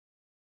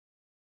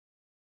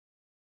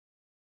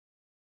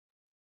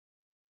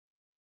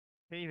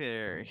Hey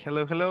there.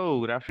 Hello, hello.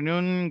 Good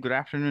afternoon,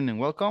 and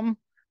welcome.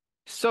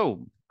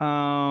 So,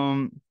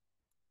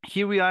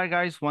 here we are,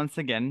 guys, once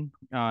again,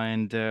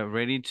 and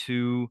ready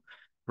to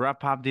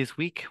wrap up this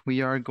week.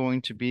 We are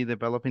going to be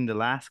developing the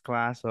last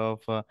class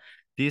of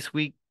this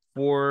week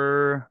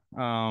for,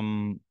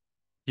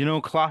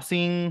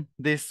 closing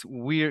these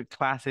weird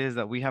classes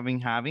that we have been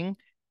having.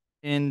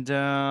 And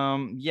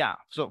yeah,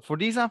 so for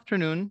this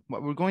afternoon,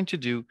 what we're going to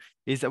do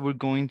is that we're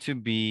going to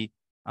be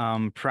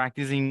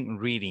practicing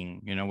reading.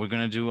 We're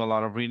going to do a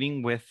lot of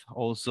reading with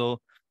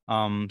also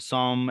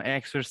some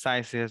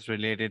exercises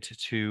related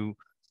to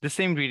the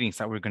same readings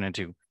that we're going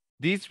to do.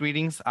 These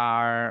readings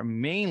are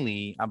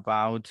mainly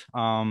about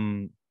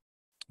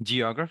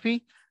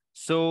geography.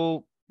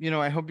 So,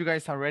 I hope you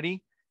guys are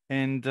ready,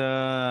 and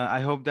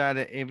I hope that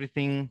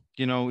everything,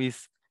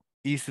 is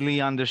easily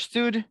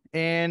understood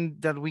and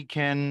that we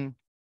can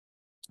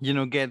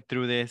get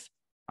through this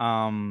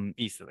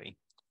easily.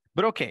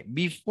 But okay,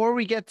 before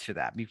we get to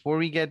that, before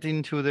we get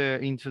into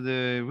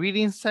the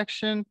reading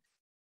section,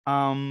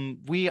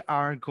 we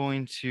are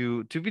going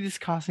to be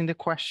discussing the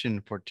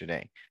question for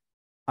today.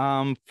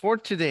 For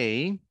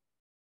today,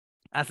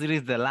 as it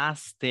is the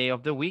last day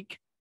of the week,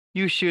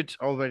 you should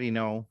already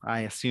know,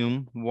 I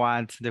assume,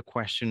 what the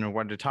question or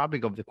what the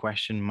topic of the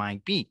question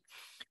might be.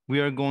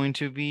 We are going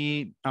to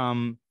be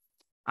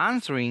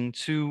answering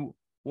to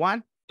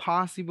what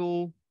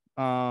possible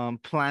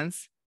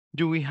plans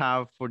do we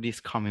have for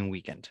this coming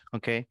weekend.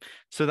 Okay,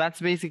 so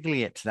that's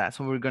basically it. That's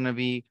what we're going to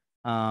be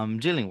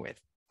dealing with.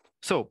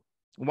 So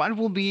what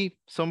will be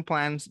some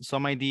plans,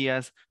 some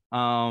ideas,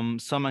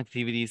 some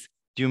activities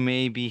you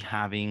may be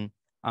having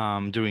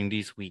during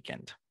this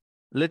weekend?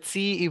 Let's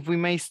see if we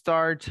may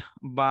start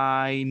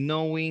by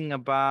knowing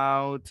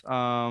about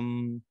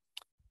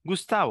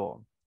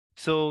Gustavo.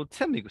 So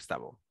tell me,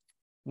 Gustavo,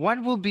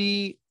 what will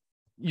be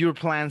your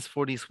plans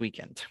for this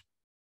weekend?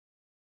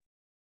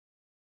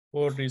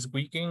 For this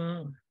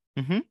weekend,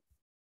 Mm-hmm.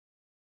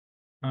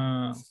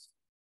 I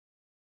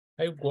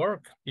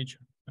work, teacher.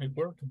 I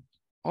work.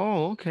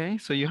 Oh, okay.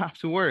 So you have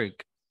to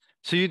work.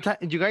 So you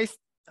guys,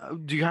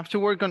 do you have to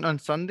work on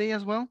Sunday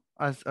as well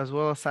as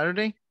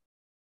Saturday?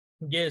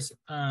 Yes,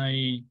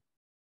 I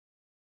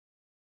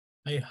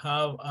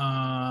have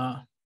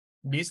a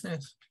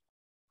business.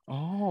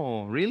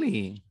 Oh,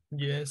 really?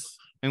 Yes,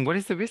 And what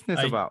is the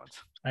business I about?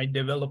 I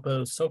develop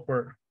a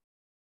software.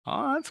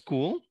 Oh, that's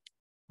cool.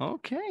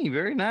 Okay,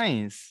 very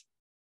nice.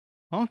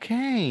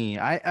 Okay,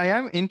 I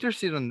am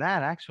interested in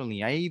that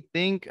actually. I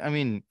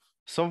mean,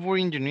 software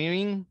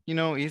engineering,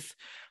 is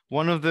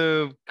one of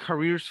the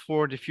careers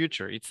for the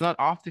future. It's not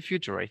of the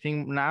future. I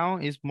think now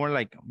is more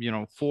like,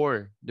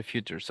 for the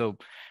future. So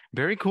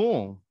very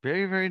cool.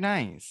 Very, very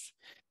nice.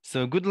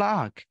 So good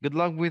luck. Good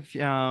luck with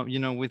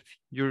with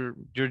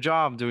your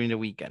job during the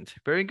weekend.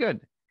 Very good.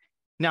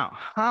 Now,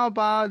 how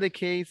about the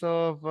case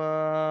of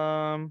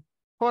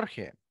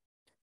Jorge?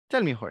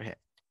 Tell me, Jorge,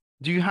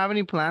 do you have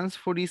any plans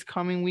for this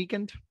coming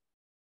weekend?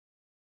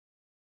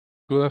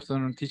 Good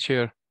afternoon,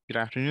 teacher. Good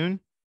afternoon.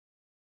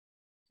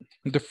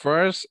 The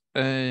first,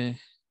 I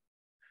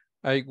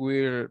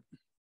will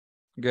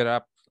get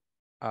up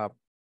at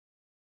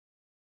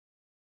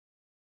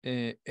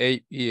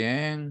 8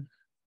 p.m.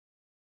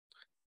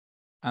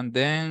 and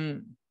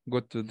then go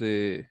to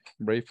the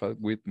breakfast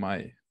with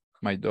my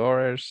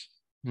daughters.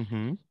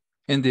 Mm-hmm.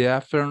 In the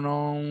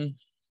afternoon,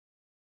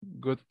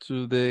 go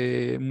to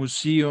the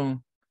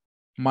museum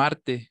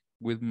Marte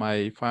with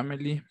my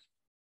family.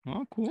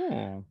 Oh,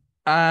 cool.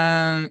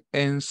 And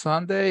on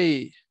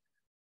Sunday,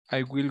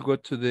 I will go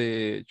to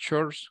the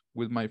church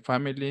with my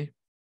family.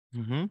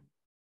 Mm-hmm.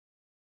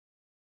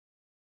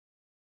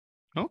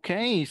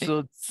 Okay, so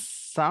it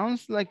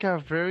sounds like a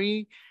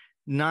very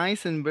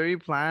nice and very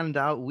planned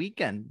out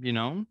weekend,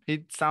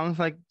 It sounds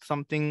like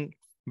something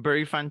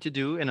very fun to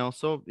do. And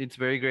also it's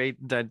very great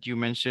that you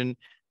mentioned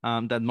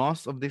that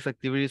most of these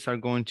activities are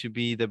going to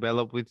be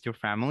developed with your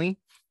family.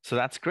 So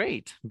that's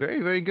great.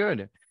 Very, very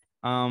good.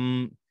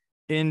 Um,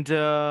 and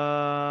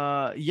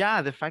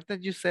yeah, the fact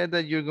that you said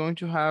that you're going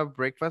to have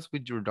breakfast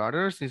with your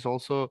daughters is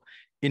also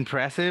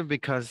impressive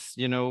because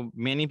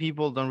many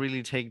people don't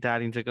really take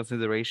that into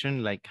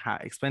consideration, like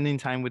spending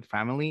time with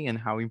family and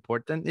how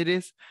important it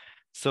is.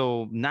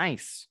 So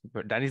nice.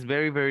 But that is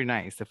very, very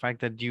nice, the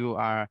fact that you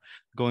are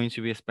going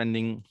to be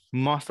spending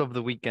most of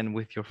the weekend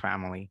with your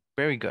family.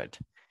 Very good.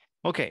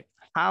 Okay,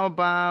 how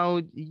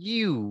about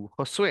you,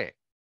 Josue?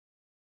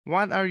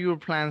 What are your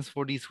plans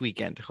for this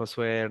weekend,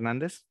 Josue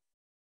Hernandez?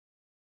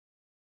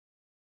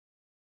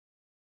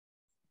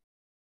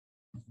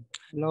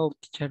 Hello,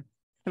 teacher.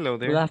 Hello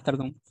Good there.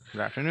 afternoon.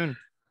 Good afternoon.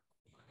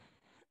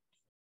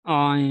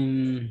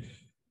 I'm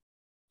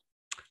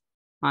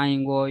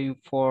I'm going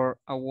for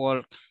a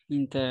walk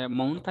in the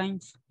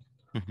mountains.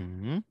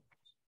 Mm-hmm.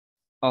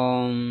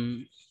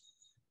 Um,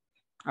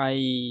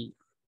 I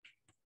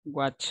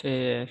watch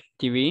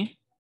TV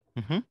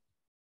Mm-hmm.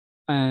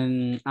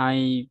 and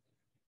I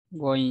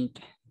going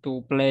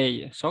to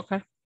play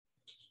soccer.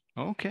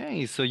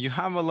 Okay, so you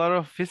have a lot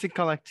of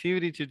physical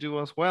activity to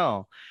do as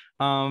well.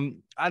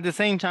 At the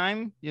same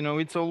time, you know,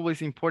 it's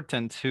always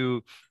important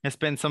to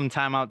spend some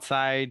time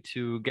outside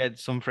to get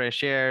some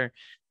fresh air,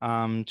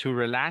 to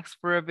relax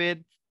for a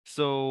bit.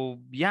 So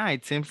yeah,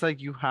 it seems like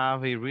you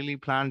have a really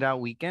planned out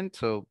weekend.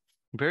 So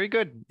very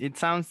good. It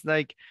sounds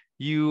like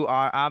you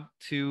are up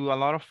to a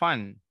lot of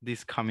fun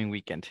this coming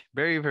weekend.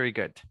 Very, very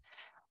good.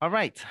 All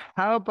right.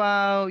 How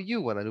about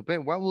you, Guadalupe?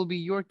 What will be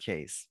your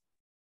case?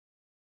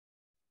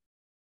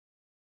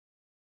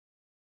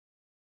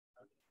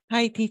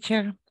 Hi,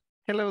 teacher.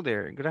 Hello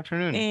there. Good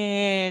afternoon.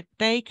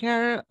 Take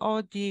care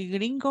of the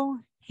gringo.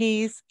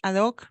 He's a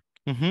dog.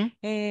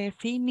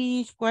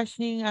 Finish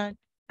watching a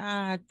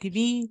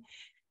TV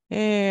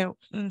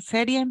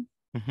serie.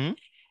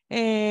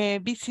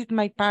 Visit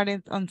my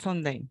parents on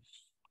Sunday.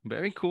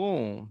 Very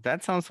cool.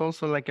 That sounds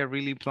also like a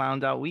really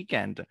planned out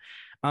weekend.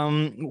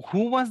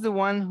 Who was the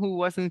one who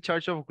was in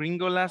charge of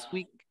Gringo last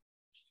week?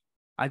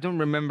 I don't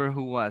remember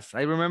who was.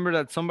 I remember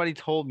that somebody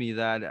told me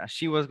that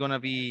she was gonna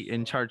be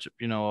in charge,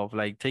 you know, of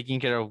like taking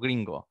care of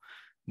Gringo.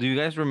 Do you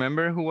guys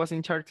remember who was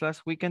in charge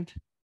last weekend?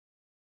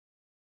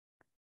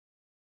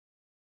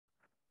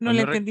 No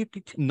le entendí,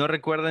 teacher. ¿No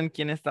recuerdan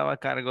quién estaba a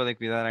cargo de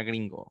cuidar a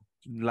Gringo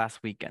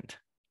last weekend?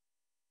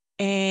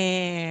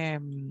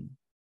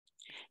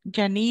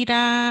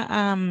 Yanira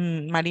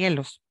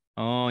Marielos.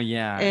 Oh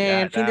yeah,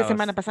 El fin de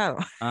semana pasado.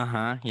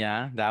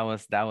 Yeah, that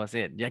was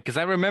it. Yeah, because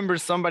I remember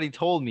somebody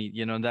told me,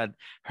 you know, that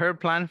her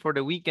plan for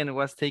the weekend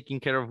was taking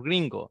care of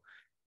Gringo.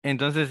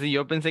 Entonces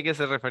yo pensé que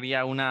se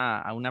refería a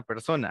una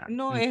persona.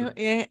 No,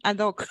 es a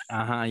dog.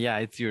 Yeah,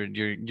 it's your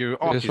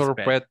office It's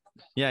pet.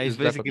 Yeah, it's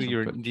basically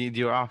pet.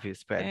 your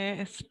office pet.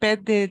 Es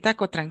pet de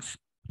Taco Trans.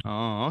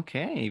 Oh,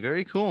 okay,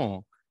 very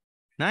cool.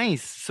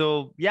 Nice.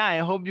 So yeah, I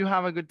hope you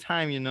have a good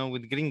time, you know,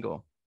 with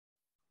Gringo.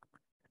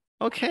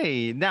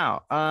 Okay,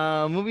 now,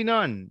 moving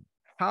on.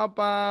 How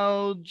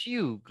about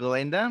you,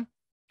 Glenda?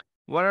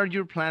 What are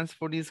your plans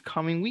for this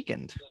coming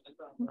weekend?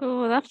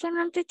 Good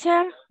afternoon,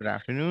 teacher. Good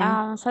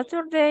afternoon.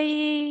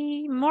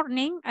 Saturday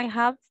morning, I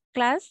have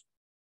class.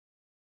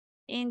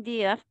 In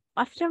the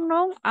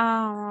afternoon,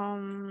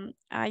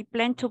 I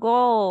plan to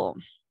go.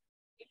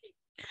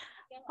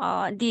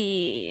 Plan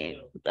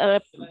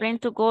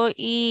to go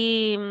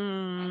in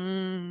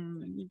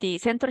the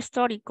Centro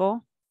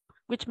Histórico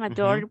with my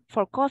daughter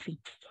for coffee.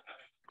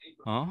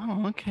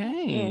 Oh,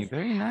 okay. Yes.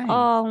 Very nice.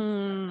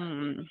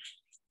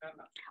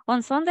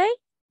 On Sunday,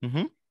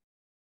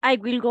 I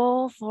will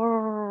go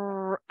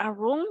for a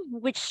room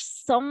with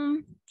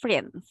some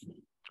friends.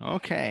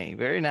 Okay,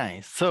 very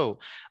nice. So,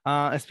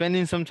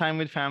 spending some time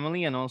with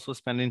family and also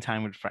spending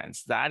time with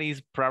friends. That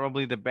is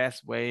probably the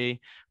best way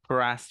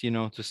for us, you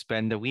know, to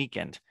spend the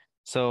weekend.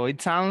 So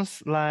it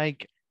sounds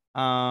like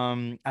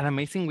an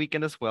amazing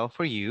weekend as well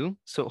for you.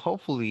 So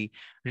hopefully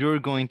you're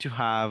going to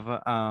have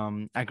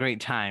a great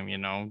time, you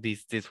know,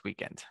 this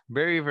weekend.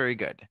 Very, very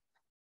good.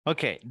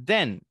 Okay,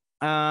 then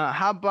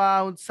how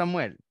about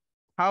Samuel?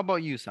 How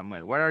about you,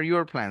 Samuel? What are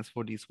your plans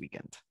for this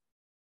weekend?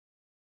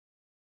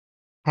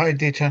 Hi,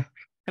 teacher.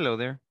 Hello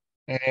there.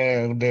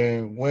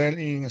 The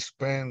wedding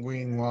spent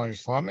with my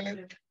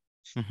family.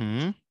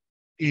 Mm-hmm.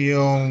 Y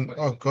on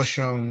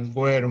occasion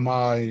where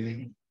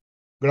my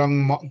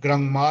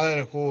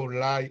grandmother who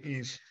life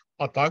is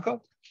a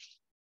taco.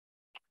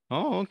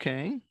 Oh,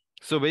 okay.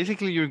 So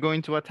basically you're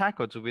going to a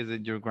taco to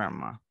visit your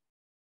grandma.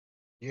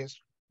 Yes.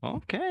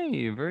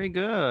 Okay, very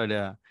good.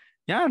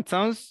 Yeah, it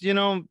sounds, you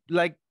know,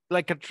 like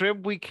a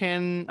trip we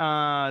can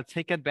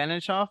take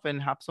advantage of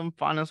and have some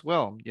fun as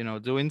well, you know,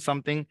 doing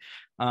something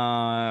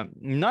not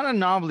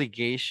an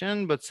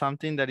obligation, but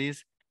something that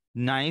is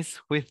nice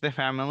with the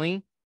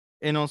family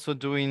and also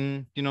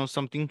doing, you know,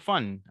 something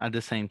fun at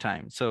the same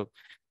time. So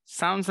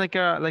sounds like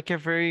a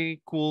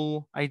very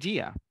cool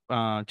idea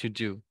to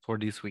do for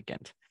this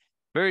weekend.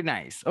 Very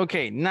nice.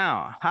 Okay,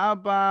 now how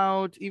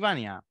about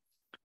Ivania?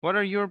 What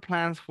are your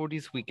plans for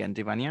this weekend,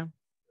 Ivania?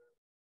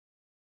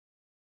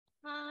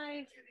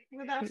 Hi,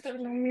 good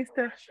afternoon,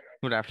 mister.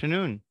 Good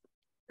afternoon.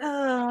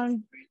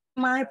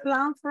 My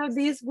plan for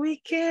this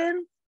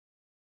weekend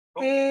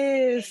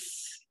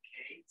is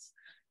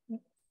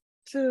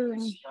to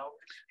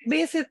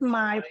visit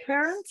my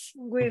parents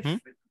with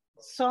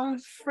some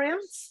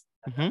friends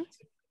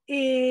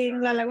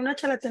in La Laguna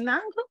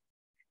Chalatenango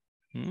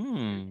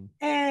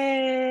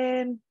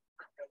and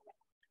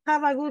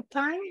have a good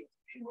time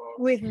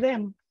with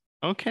them.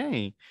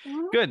 Okay,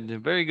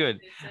 good, very good.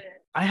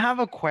 I have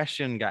a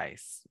question,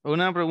 guys.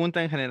 Una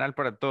pregunta en general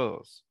para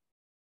todos.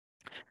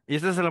 Y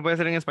esta se la puede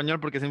hacer en español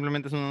porque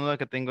simplemente es una duda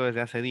que tengo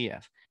desde hace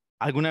días.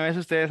 ¿Alguna vez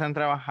ustedes han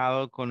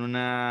trabajado con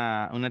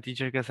una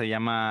teacher que se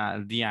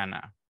llama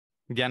Diana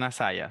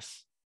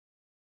Sayas?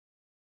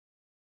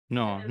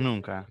 No,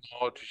 nunca.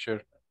 No,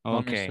 teacher.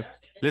 Ok.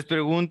 Les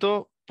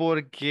pregunto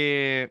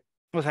porque,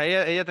 o sea,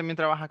 ella también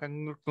trabaja acá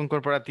con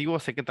corporativo,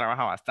 sé que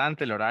trabaja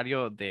bastante el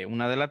horario de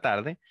 1 de la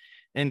tarde.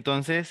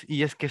 Entonces,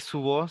 y es que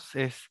su voz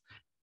es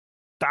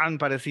tan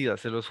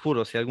parecidas, se los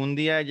juro. Si algún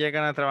día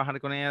llegan a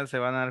trabajar con ella, se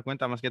van a dar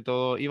cuenta, más que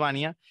todo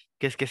Ivania,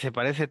 que es que se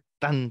parece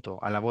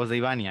tanto a la voz de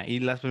Ivania. Y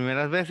las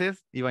primeras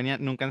veces, Ivania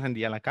nunca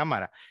encendía la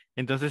cámara.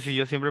 Entonces, sí,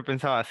 yo siempre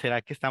pensaba,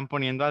 ¿será que están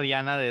poniendo a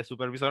Diana de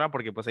supervisora?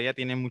 Porque pues ella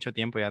tiene mucho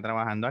tiempo ya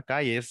trabajando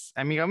acá y es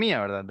amiga mía,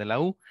 ¿verdad? De la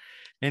U.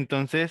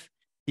 Entonces,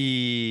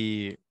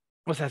 y...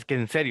 O sea, es que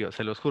en serio,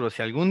 se los juro,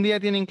 si algún día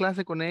tienen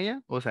clase con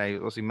ella, o sea,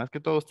 o si más que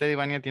todo usted,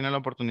 Ivania, tiene la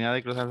oportunidad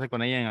de cruzarse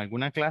con ella en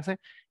alguna clase,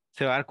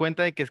 se va a dar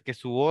cuenta de que es que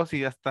su voz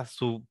y hasta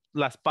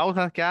las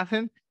pausas que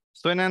hacen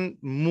suenan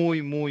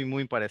muy, muy,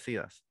 muy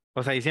parecidas.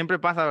 O sea, y siempre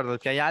pasa, ¿verdad?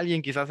 Que hay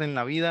alguien quizás en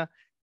la vida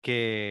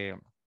que,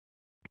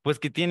 pues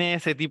que tiene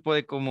ese tipo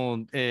de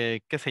como,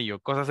 qué sé yo,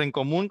 cosas en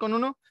común con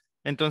uno.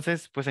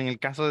 Entonces, pues en el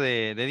caso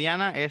de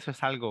Diana, eso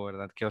es algo,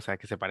 ¿verdad? Que, o sea,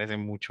 que se parece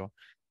mucho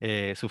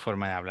su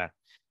forma de hablar.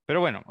 Pero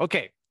bueno, ok.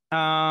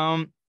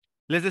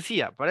 Les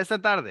decía, para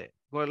esta tarde,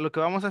 pues, lo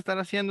que vamos a estar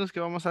haciendo es que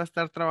vamos a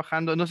estar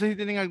trabajando. No sé si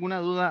tienen alguna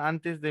duda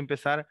antes de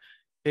empezar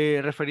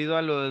referido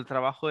a lo del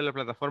trabajo de la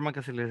plataforma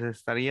que se les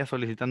estaría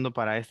solicitando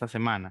para esta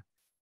semana.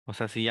 O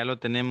sea, si ya lo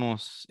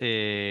tenemos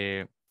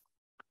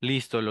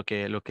listo, lo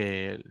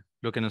que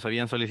nos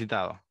habían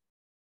solicitado.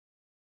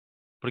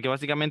 Porque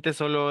básicamente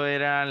solo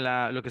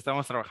era lo que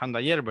estábamos trabajando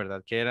ayer,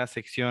 ¿verdad? Que era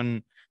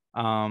sección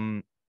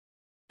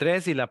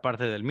 3 y la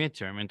parte del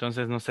midterm.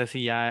 Entonces, no sé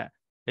si ya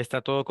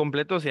está todo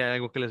completo o si hay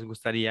algo que les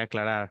gustaría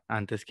aclarar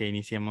antes que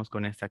iniciemos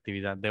con esta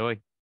actividad de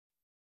hoy.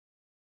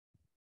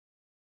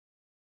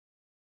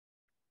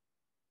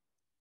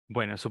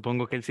 Bueno,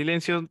 supongo que el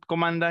silencio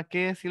comanda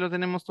que si lo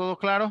tenemos todo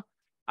claro.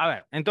 A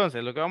ver,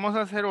 entonces, lo que vamos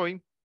a hacer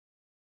hoy,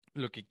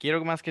 lo que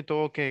quiero más que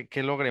todo que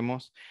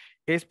logremos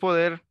es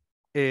poder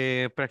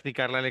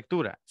practicar la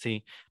lectura,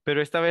 sí,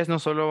 pero esta vez no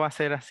solo va a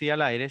ser así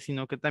al aire,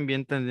 sino que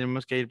también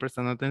tendremos que ir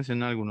prestando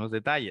atención a algunos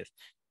detalles.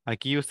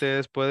 Aquí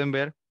ustedes pueden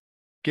ver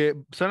que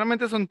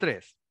solamente son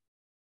tres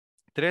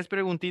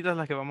preguntitas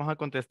las que vamos a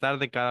contestar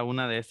de cada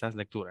una de estas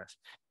lecturas,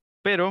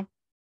 pero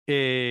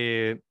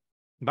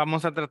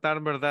vamos a tratar,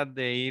 ¿verdad?,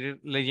 de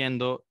ir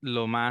leyendo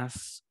lo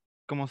más,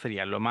 ¿cómo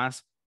sería? Lo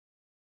más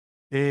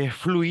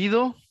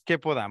fluido que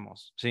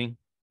podamos, ¿sí?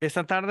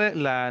 Esta tarde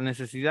la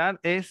necesidad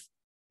es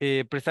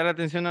prestar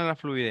atención a la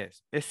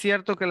fluidez. Es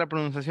cierto que la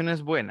pronunciación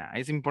es buena,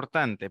 es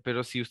importante,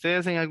 pero si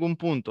ustedes en algún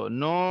punto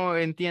no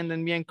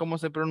entienden bien cómo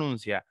se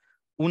pronuncia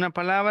una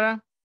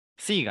palabra,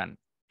 sigan,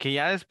 que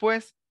ya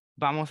después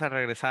vamos a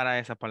regresar a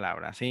esa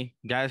palabra, ¿sí?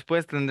 Ya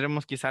después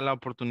tendremos quizá la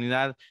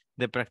oportunidad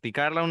de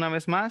practicarla una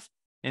vez más.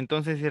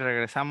 Entonces, si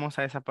regresamos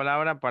a esa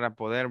palabra para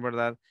poder,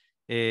 ¿verdad?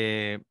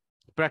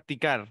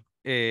 Practicar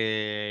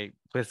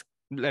pues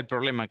el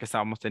problema que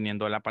estábamos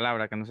teniendo, la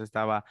palabra que nos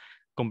estaba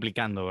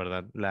complicando,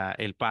 ¿verdad?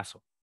 El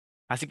paso.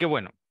 Así que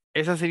bueno,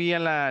 esa sería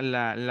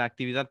la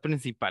actividad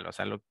principal. O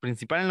sea, lo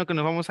principal en lo que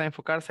nos vamos a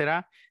enfocar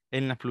será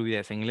en la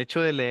fluidez, en el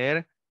hecho de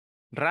leer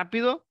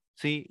rápido,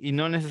 sí, y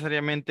no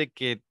necesariamente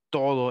que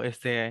todo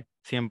esté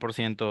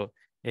 100%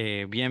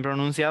 bien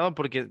pronunciado,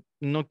 porque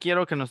no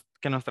quiero que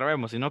nos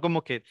trabemos, sino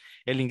como que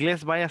el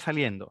inglés vaya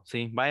saliendo,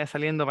 sí, vaya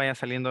saliendo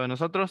de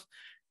nosotros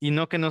y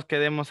no que nos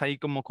quedemos ahí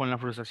como con la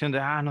frustración de,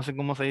 no sé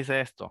cómo se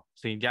dice esto.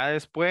 Sí, ya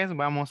después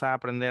vamos a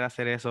aprender a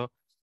hacer eso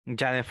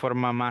ya de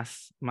forma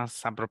más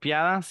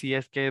apropiada si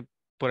es que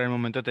por el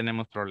momento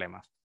tenemos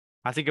problemas.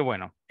 Así que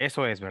bueno,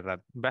 eso es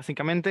verdad.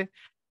 Básicamente,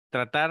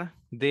 tratar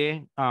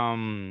de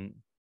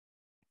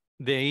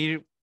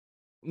ir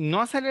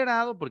no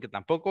acelerado, porque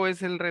tampoco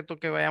es el reto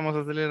que vayamos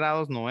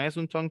acelerados, no es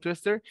un tongue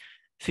twister,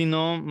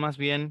 sino más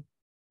bien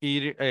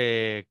ir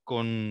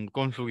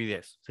con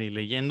fluidez, sí,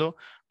 leyendo,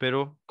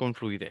 pero con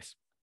fluidez.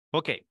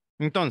 Ok,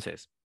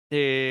 entonces,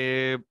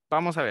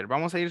 vamos a ver,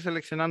 vamos a ir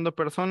seleccionando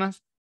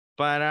personas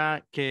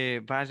para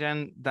que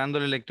vayan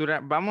dándole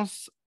lectura.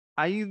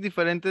 Hay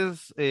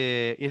diferentes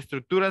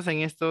estructuras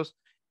en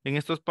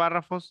estos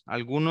párrafos,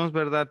 algunos,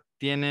 ¿verdad?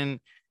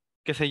 Tienen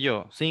qué sé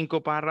yo,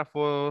 5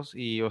 párrafos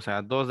y, o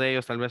sea, 2 de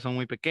ellos tal vez son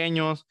muy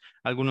pequeños,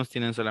 algunos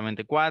tienen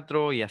solamente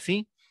 4 y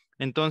así.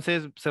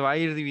 Entonces se va a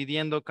ir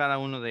dividiendo cada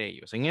uno de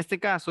ellos. En este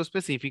caso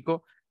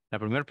específico, la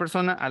primera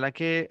persona a la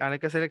que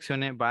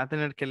seleccione va a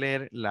tener que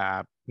leer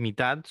la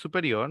mitad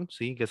superior,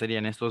 ¿sí? Que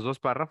serían estos 2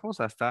 párrafos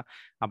hasta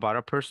about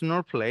a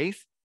personal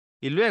place.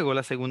 Y luego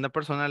la segunda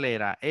persona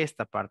leerá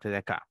esta parte de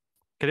acá.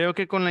 Creo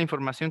que con la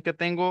información que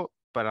tengo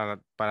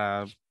para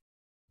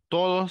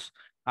todos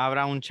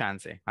habrá un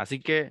chance. Así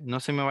que no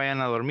se me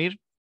vayan a dormir,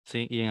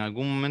 ¿sí? Y en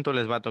algún momento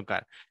les va a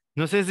tocar.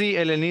 No sé si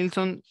el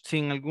Nilsson, si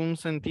en algún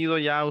sentido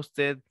ya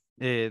usted,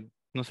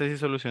 no sé si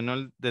solucionó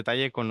el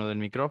detalle con lo del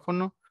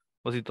micrófono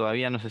o si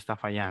todavía nos está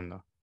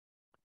fallando.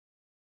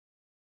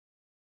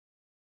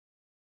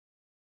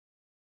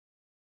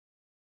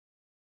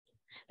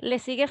 Le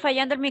sigue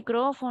fallando el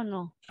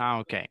micrófono.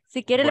 Ok.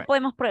 Si quiere le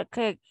Bueno. podemos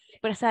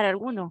prestar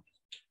alguno.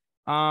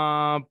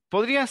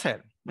 Podría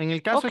ser. En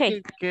el caso Ok.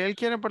 que él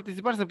quiera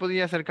participar, se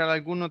podría acercar a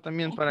alguno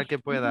también para que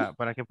pueda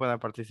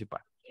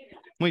participar.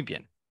 Muy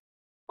bien.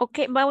 Ok,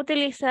 va a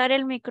utilizar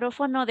el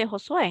micrófono de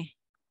Josué.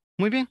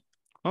 Muy bien.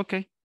 Ok.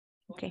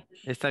 Okay.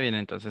 Está bien,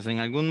 entonces, en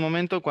algún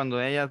momento cuando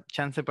haya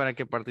chance para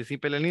que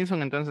participe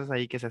Lenilson, entonces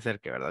ahí que se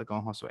acerque, ¿verdad?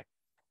 Con Josué.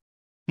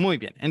 Muy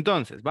bien,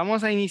 entonces,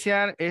 vamos a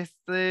iniciar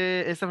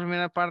esta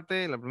primera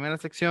parte, la primera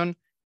sección,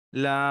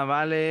 la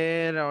va a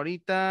leer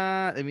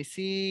ahorita, let me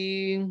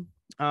see,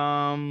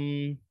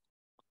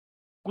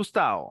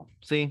 Gustavo,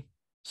 ¿sí?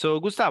 So,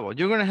 Gustavo,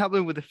 you're going to help me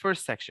with the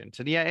first section.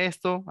 Sería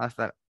esto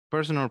hasta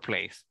personal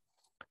place.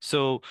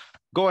 So,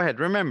 go ahead.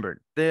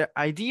 Remember, the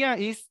idea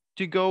is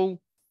to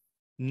go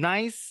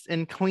nice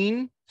and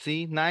clean,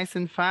 see, nice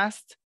and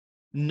fast,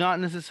 not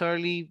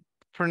necessarily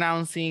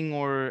pronouncing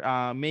or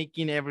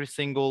making every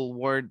single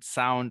word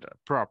sound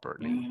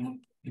properly.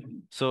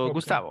 So, Okay.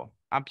 Gustavo,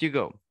 up you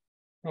go.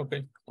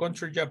 Okay,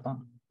 country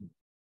Japan.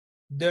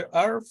 There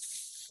are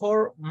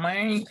 4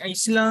 main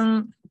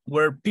islands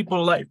where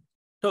people live.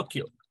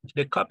 Tokyo,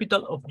 the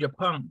capital of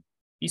Japan,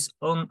 is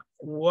on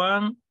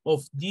one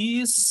of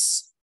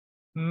these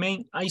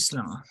main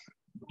islands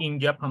in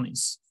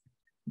Japanese.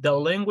 The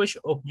language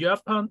of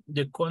Japan,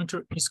 the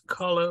country is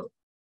called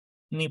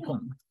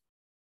Nippon.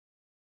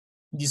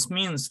 This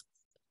means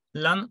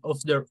land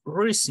of the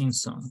rising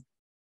sun,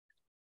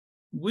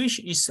 which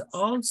is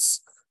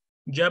also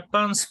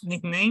Japan's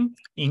nickname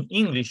in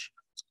English.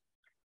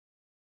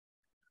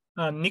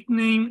 A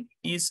nickname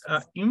is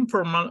an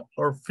informal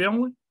or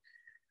friendly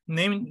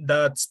name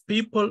that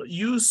people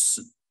use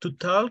to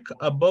talk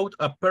about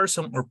a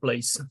person or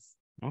place.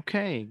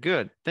 Okay,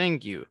 good.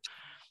 Thank you.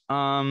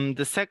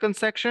 The second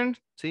section,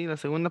 sí, la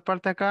segunda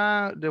parte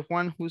acá, the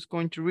one who's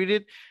going to read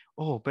it.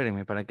 Oh,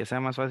 espérenme, para que sea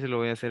más fácil lo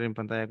voy a hacer en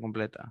pantalla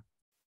completa.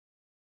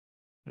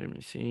 Let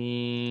me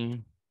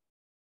see.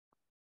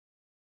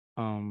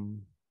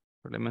 El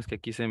problema es que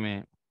aquí se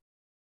me...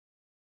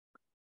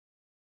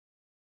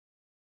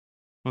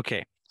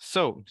 Okay,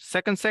 so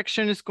second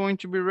section is going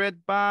to be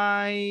read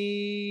by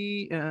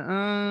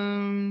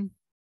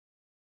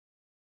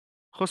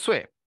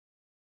Josué.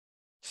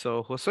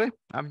 So, Josué,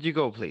 up you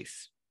go,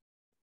 please.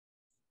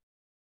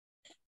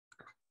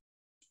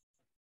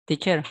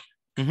 Teacher,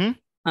 Ujú.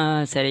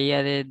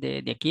 sería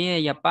de aquí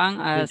de Japón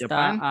De hasta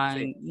Japan,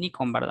 sí.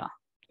 Nikon, ¿verdad?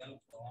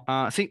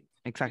 Sí,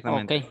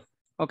 exactamente.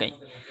 Okay.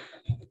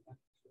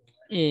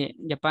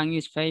 Japan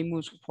is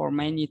famous for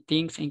many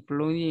things,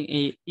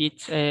 including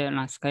its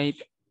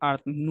landscape,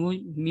 art,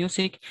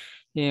 music,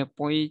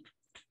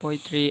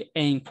 poetry,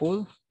 and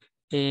food.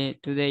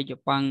 Today,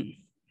 Japan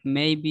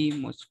may be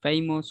most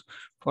famous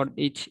for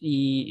its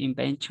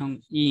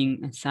invention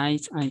in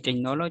science and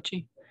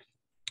technology.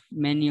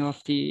 Many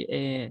of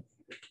the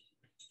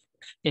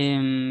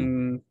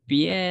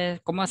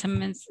 ¿cómo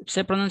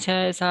se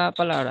pronuncia esa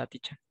palabra,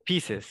 teacher?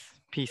 Pieces.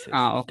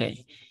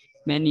 Okay.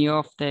 Many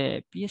of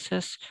the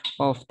pieces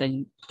of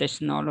the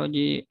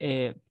technology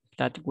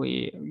that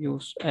we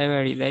use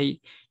every day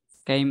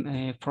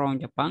came from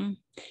Japan.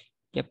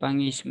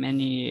 Japan is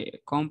many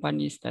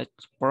companies that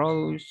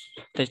produce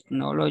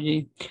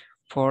technology.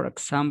 For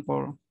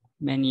example,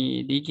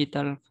 many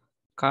digital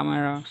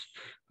cameras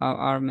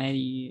are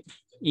made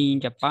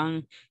in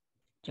Japan.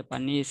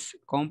 Japanese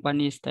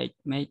companies that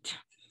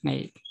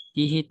make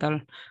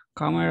digital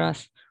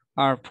cameras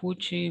are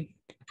Fuji,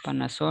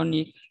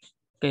 Panasonic,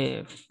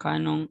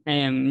 Canon,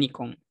 and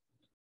Nikon.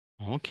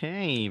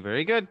 Okay,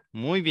 very good.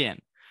 Muy bien.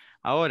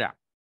 Ahora,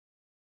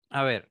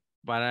 a ver,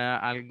 para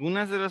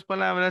algunas de las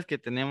palabras que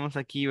tenemos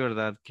aquí,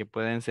 ¿verdad? Que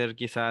pueden ser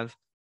quizás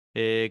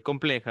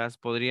complejas,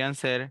 podrían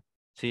ser,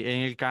 sí,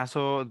 en el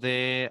caso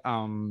de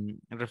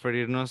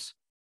referirnos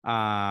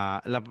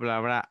a la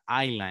palabra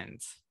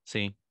islands,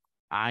 sí,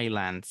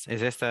 islands,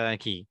 es esta de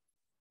aquí.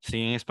 Sí,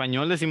 en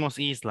español decimos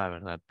isla,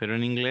 ¿verdad? Pero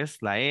en inglés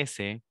la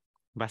S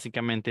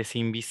básicamente es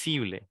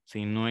invisible,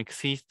 sí, no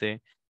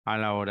existe a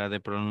la hora de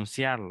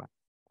pronunciarla.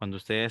 Cuando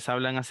ustedes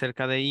hablan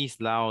acerca de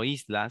isla o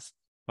islas,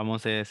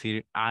 vamos a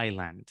decir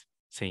island,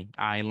 sí,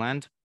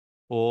 island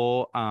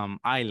o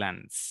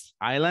islands.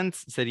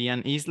 Islands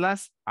serían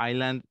islas,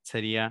 island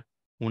sería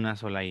una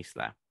sola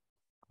isla.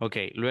 Ok,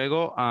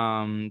 luego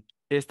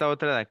esta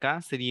otra de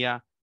acá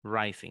sería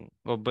rising,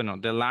 o bueno,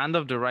 the land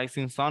of the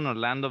rising sun o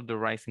land of the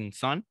rising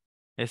sun.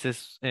 Ese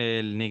es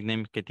el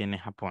nickname que tiene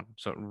Japón.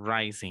 So,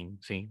 rising,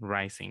 sí,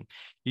 rising.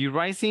 Y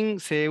rising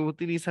se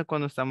utiliza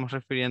cuando estamos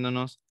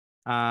refiriéndonos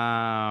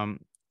a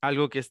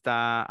algo que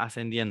está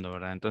ascendiendo,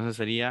 ¿verdad? Entonces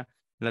sería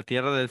la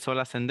tierra del sol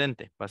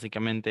ascendente.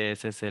 Básicamente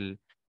ese es el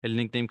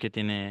nickname que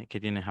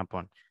tiene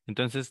Japón.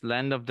 Entonces,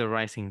 land of the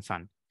rising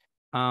sun.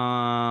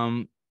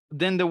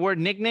 Then the word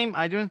nickname,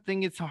 I don't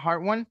think it's a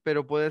hard one,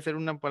 pero puede ser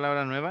una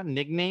palabra nueva.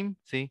 Nickname,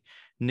 sí.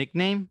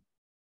 Nickname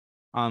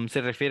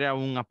se refiere a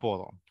un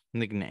apodo.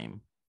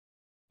 Nickname.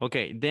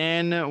 Okay,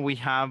 then we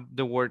have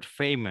the word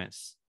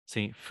famous.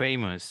 Sí,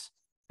 famous.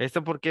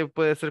 ¿Esto por qué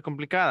puede ser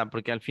complicada?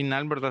 Porque al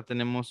final, ¿verdad?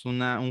 Tenemos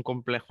un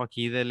complejo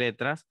aquí de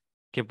letras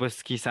que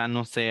pues quizá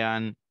no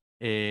sean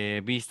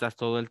vistas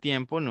todo el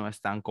tiempo. No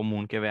es tan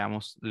común que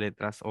veamos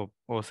letras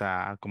o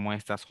sea, como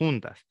estas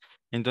juntas.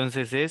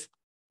 Entonces es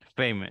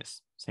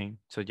famous, ¿sí?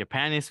 So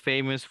Japan is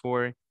famous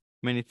for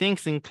many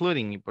things,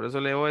 including, y por eso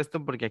leo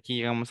esto porque aquí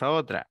llegamos a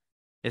otra.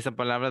 Esa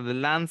palabra de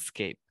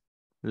landscape.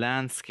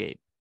 Landscape.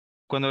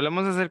 cuando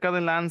hablamos acerca de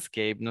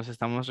landscape, nos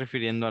estamos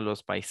refiriendo a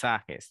los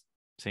paisajes,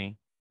 ¿sí?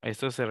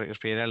 Esto se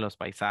refiere a los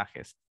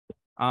paisajes.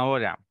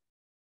 Ahora,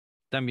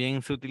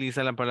 también se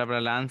utiliza la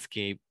palabra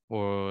landscape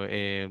o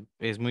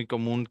es muy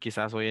común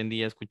quizás hoy en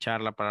día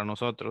escucharla para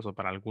nosotros o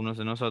para algunos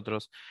de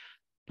nosotros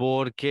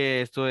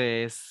porque esto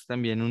es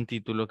también un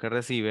título que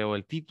recibe o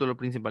el título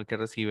principal que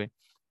recibe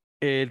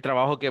el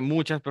trabajo que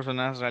muchas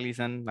personas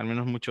realizan, al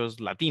menos muchos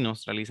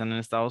latinos realizan en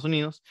Estados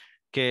Unidos,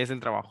 que es el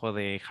trabajo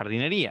de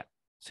jardinería,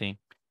 ¿sí?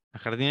 La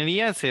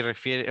jardinería se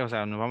refiere, o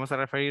sea, nos vamos a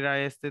referir a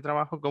este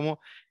trabajo como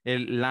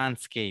el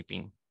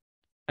landscaping.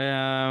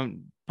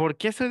 ¿Por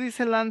qué se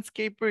dice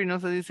landscaper y no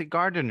se dice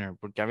gardener?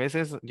 Porque a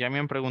veces ya me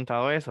han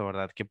preguntado eso,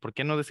 ¿verdad? Que ¿por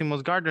qué no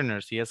decimos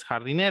gardener si es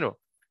jardinero?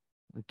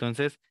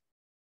 Entonces,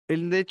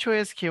 el hecho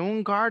es que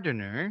un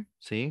gardener,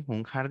 ¿sí?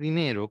 Un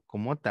jardinero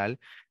como tal,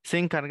 se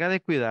encarga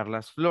de cuidar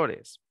las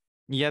flores.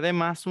 Y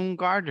además un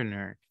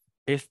gardener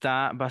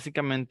está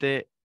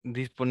básicamente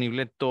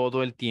disponible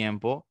todo el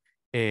tiempo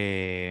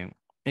eh,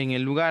 en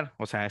el lugar.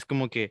 O sea, es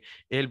como que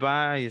él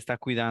va y está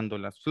cuidando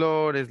las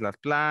flores, las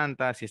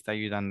plantas y está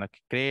ayudando a que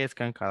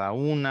crezcan cada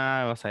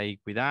una, o sea, y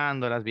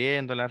cuidándolas,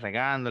 viéndolas,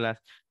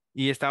 regándolas.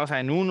 Y está, o sea,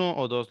 en uno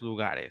o dos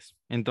lugares.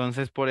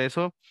 Entonces, por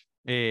eso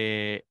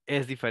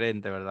es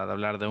diferente, ¿verdad?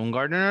 Hablar de un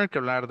gardener que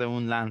hablar de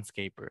un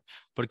landscaper.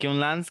 Porque un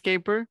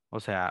landscaper, o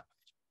sea,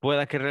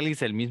 pueda que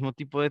realice el mismo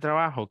tipo de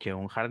trabajo que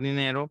un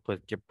jardinero,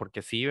 pues que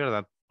porque sí,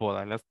 ¿verdad?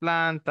 Poda las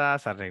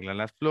plantas, arregla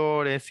las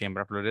flores,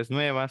 siembra flores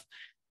nuevas,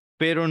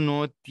 pero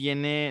no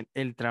tiene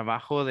el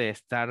trabajo de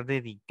estar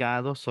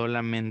dedicado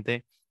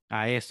solamente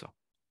a eso.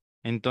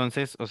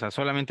 Entonces, o sea,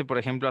 solamente, por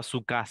ejemplo, a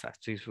su casa,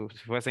 si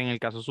fuese en el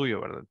caso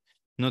suyo, ¿verdad?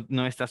 No,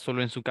 no está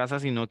solo en su casa,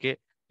 sino que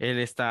él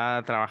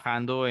está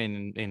trabajando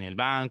en el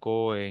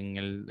banco, en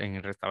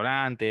el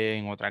restaurante,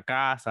 en otra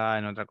casa,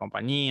 en otra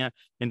compañía.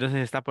 Entonces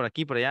está por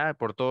aquí, por allá,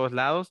 por todos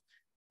lados,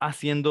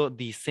 haciendo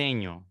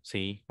diseño,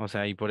 ¿sí? O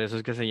sea, y por eso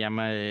es que se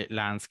llama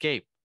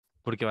landscape,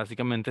 porque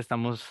básicamente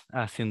estamos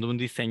haciendo un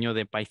diseño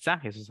de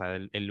paisajes, o sea,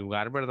 el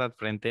lugar, ¿verdad?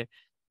 Frente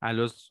a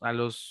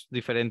los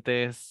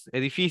diferentes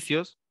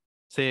edificios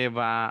se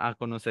va a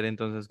conocer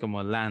entonces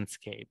como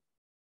landscape.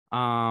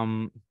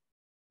 Am,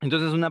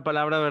 entonces, una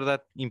palabra,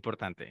 ¿verdad?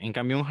 Importante. En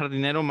cambio, un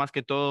jardinero más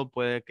que todo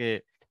puede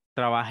que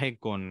trabaje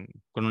con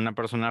una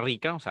persona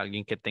rica, o sea,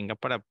 alguien que tenga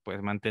para pues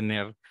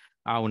mantener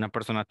a una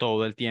persona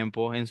todo el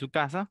tiempo en su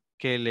casa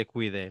que le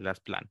cuide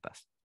las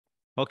plantas.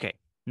 Ok,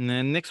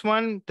 next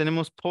one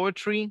tenemos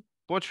poetry.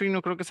 Poetry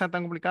no creo que sea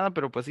tan complicada,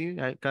 pero pues sí,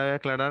 cabe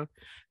aclarar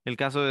el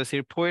caso de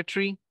decir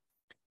poetry.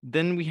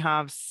 Then we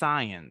have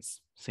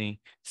science, ¿sí?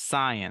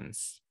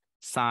 Science,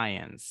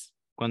 science.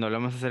 Cuando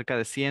hablamos acerca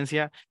de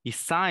ciencia y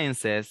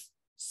sciences,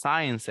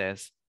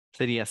 sciences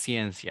sería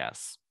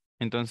ciencias.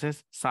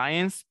 Entonces,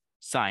 science,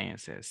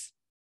 sciences.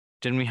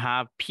 Then we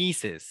have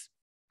pieces,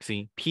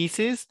 ¿sí?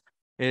 Pieces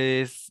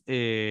es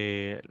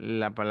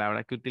la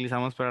palabra que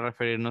utilizamos para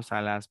referirnos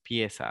a las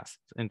piezas.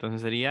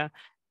 Entonces sería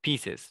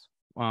pieces,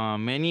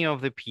 many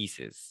of the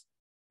pieces.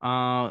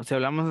 Si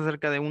hablamos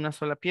acerca de una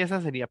sola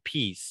pieza, sería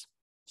piece,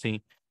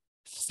 ¿sí?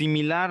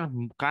 Similar,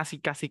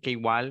 casi que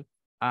igual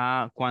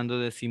a cuando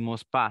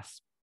decimos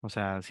paz. O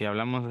sea, si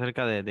hablamos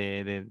acerca de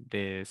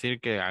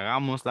decir que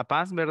hagamos la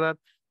paz, ¿verdad?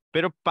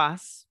 Pero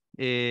paz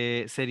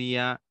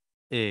sería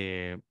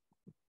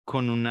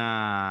con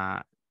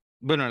una,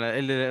 bueno,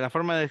 la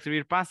forma de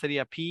escribir paz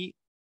sería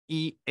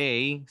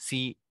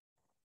P-E-A-C,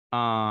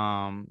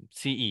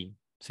 C-E,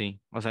 sí.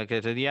 O sea,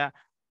 que sería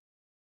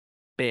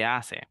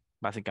PAC,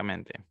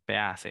 básicamente,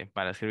 PAC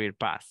para escribir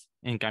paz.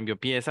 En cambio,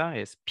 pieza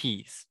es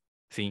peace,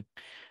 sí.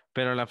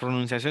 Pero la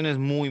pronunciación es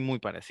muy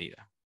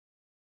parecida.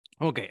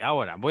 Ok,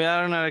 ahora voy a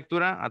dar una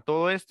lectura a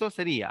todo esto.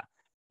 Sería,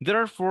 there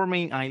are four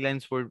main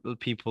islands where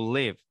people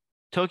live.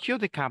 Tokyo,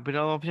 the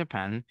capital of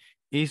Japan,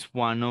 is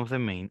one of the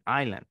main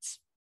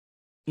islands.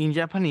 In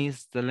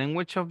Japanese, the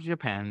language of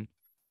Japan,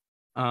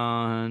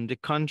 the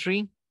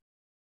country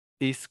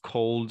is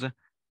called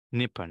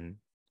Nippon.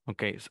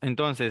 Ok,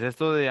 entonces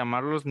esto de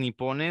llamarlos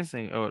nipones,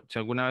 o si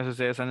alguna vez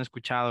ustedes han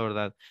escuchado,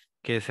 ¿verdad?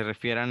 Que se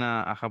refieran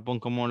a Japón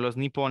como los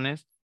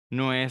nipones,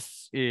 no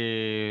es,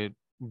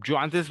 yo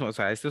antes, o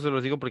sea, esto se lo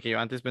digo porque yo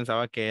antes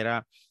pensaba que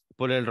era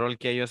por el rol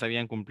que ellos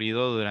habían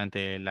cumplido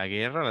durante la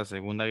guerra, la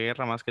Segunda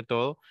Guerra más que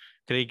todo.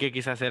 Creí que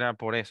quizás era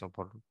por eso,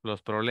 por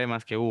los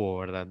problemas que hubo,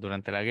 ¿verdad?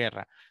 Durante la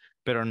guerra.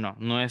 Pero no,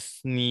 no es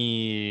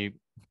ni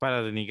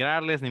para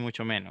denigrarles, ni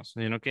mucho menos,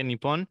 sino que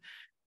nipón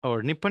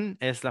o Nippon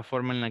es la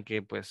forma en la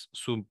que pues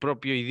su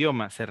propio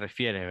idioma se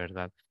refiere,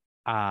 ¿verdad?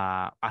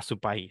 A su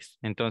país.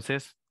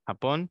 Entonces,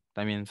 Japón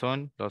también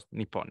son los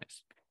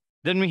nipones.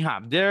 Then we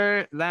have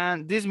their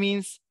land. This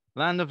means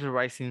land of the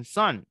rising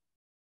sun,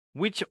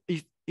 which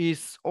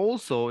is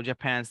also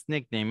Japan's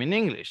nickname in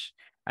English.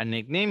 A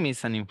nickname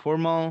is an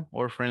informal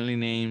or friendly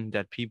name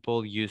that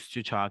people use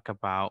to talk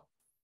about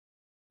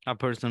a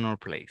person or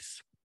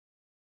place.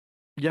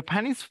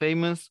 Japan is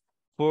famous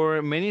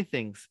for many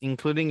things,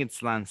 including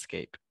its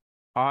landscape,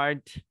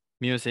 art,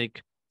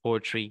 music,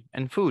 poetry,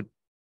 and food.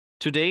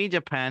 Today,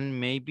 Japan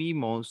may be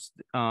most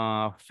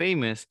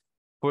famous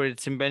for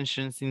its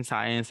inventions in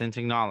science and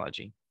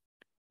technology.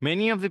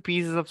 Many of the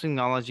pieces of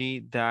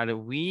technology that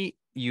we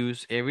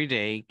use every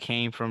day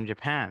came from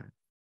Japan.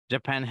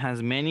 Japan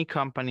has many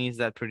companies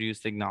that produce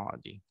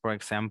technology. For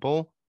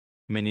example,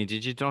 many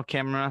digital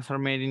cameras are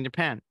made in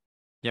Japan.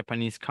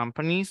 Japanese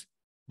companies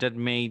that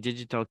make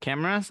digital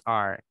cameras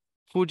are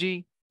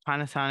Fuji,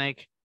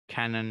 Panasonic,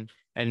 Canon,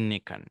 and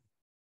Nikon.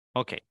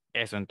 Ok,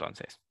 eso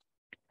entonces.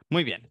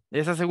 Muy bien,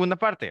 esa segunda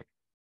parte.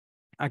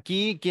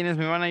 Aquí quienes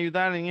me van a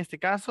ayudar en este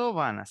caso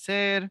van a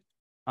ser,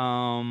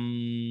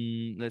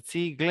 let's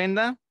see,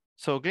 Glenda.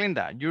 So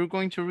Glenda, you're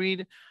going to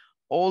read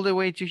all the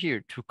way to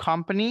here, to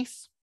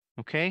companies,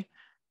 okay?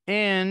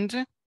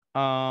 And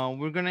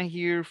we're gonna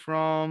hear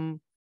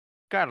from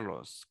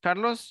Carlos.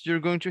 Carlos, you're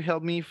going to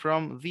help me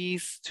from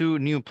these two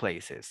new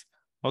places.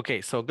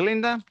 Okay, so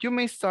Glenda, you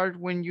may start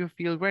when you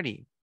feel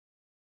ready.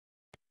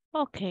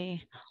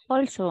 Okay.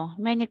 Also,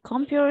 many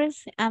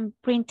computers and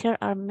printers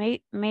are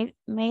made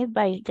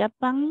by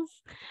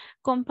Japan's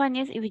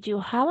companies. If you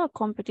have a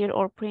computer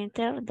or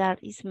printer that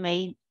is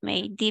made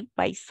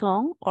by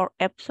Sony or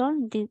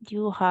Epson, did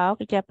you have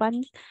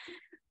Japanese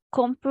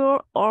computer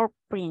or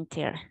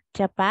printer?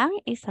 Japan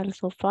is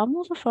also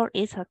famous for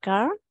its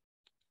car.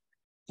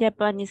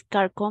 Japanese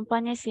car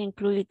companies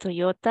include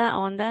Toyota,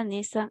 Honda,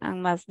 Nissan,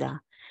 and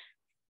Mazda.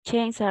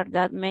 Chains are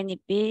that many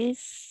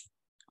pieces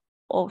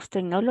of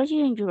technology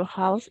in your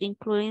house,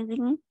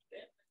 including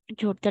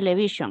your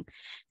television,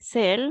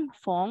 cell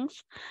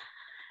phones,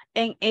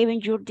 and even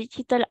your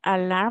digital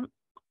alarm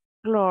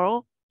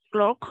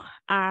clock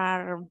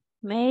are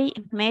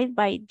made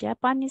by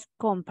Japanese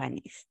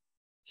companies.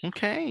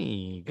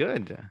 Okay,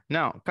 good.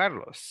 Now,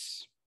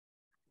 Carlos.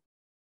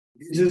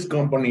 This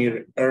company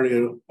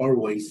are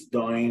always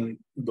doing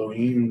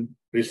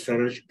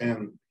research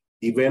and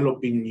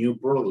developing new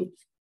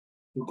products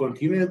to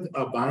continue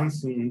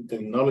advancing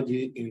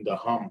technology in the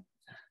home.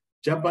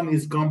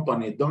 Japanese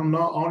company don't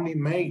not only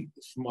make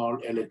small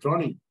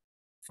electronics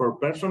for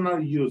personal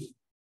use.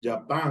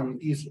 Japan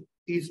is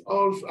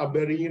also a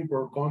very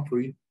important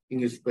country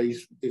in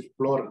space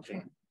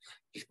exploration.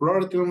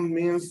 Exploration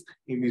means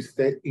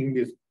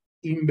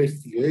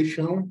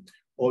investigation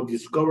or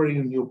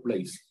discovering new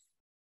place.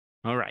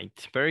 All right,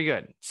 very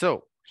good.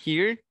 So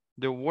here,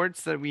 the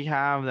words that we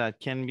have that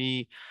can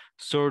be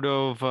sort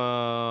of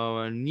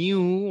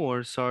new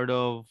or sort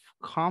of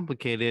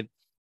complicated.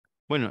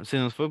 Bueno, se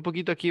nos fue un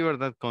poquito aquí,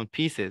 ¿verdad? Con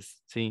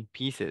pieces, sí,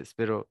 pieces,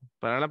 pero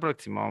para la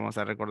próxima vamos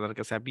a recordar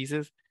que sea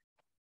pieces.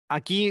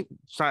 Aquí,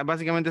 o sea,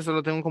 básicamente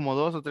solo tengo como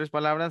 2 o 3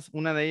 palabras.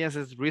 Una de ellas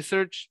es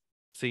research,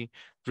 sí,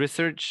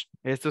 research.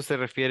 Esto se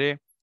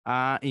refiere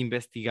a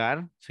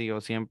investigar, sí,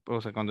 o siempre,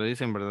 o sea, cuando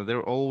dicen, ¿verdad?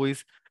 They're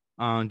always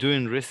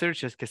doing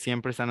research, es que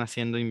siempre están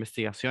haciendo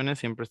investigaciones,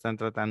 siempre están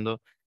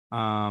tratando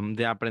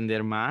de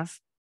aprender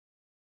más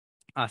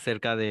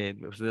acerca de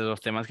los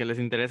temas que les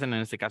interesan.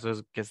 En este caso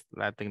es que es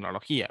la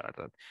tecnología,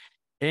 ¿verdad?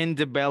 En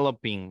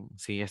developing,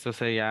 sí, esto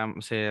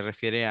se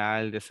refiere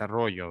al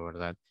desarrollo,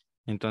 ¿verdad?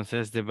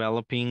 Entonces,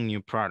 developing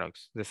new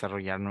products,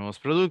 desarrollar nuevos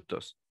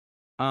productos.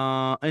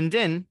 And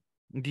then,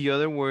 the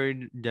other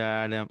word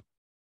that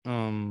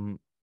can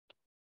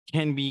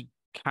be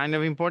kind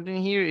of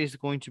important here is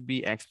going to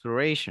be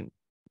exploration.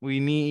 We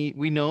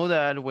know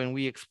that when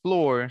we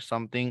explore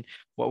something,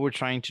 what we're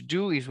trying to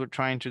do is we're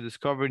trying to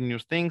discover new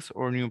things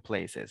or new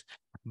places.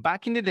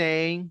 Back in the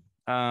day,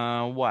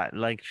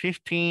 like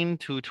 15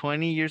 to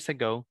 20 years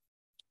ago,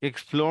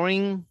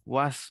 exploring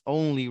was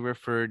only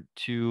referred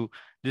to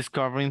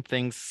discovering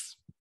things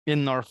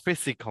in our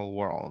physical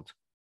world.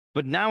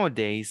 But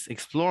nowadays,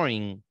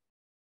 exploring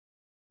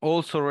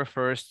also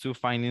refers to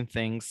finding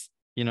things,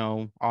 you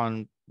know,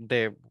 on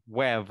the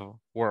web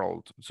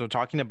world. So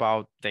talking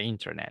about the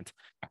internet.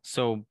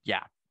 So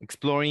yeah,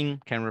 exploring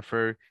can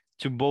refer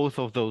to both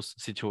of those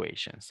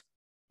situations.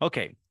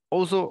 Okay,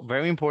 also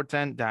very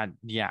important that,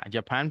 yeah,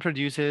 Japan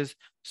produces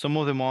some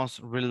of the most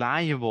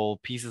reliable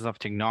pieces of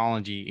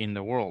technology in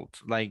the world.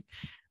 Like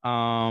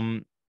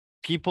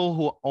people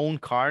who own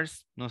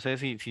cars, no sé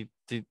si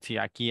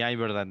aquí hay,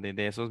 ¿verdad?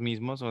 De esos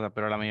mismos, o sea,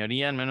 pero la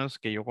mayoría, al menos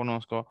que yo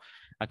conozco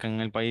acá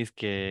en el país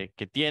que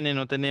tienen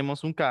o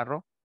tenemos un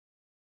carro,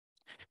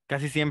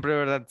 casi siempre,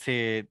 ¿verdad?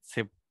 Se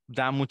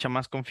da mucha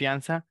más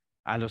confianza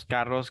a los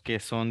carros que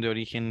son de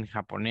origen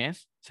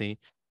japonés, ¿sí?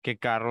 Que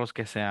carros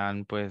que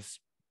sean,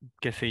 pues,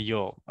 qué sé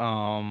yo.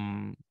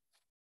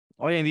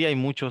 Hoy en día hay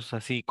muchos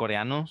así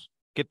coreanos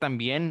que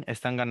también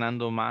están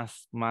ganando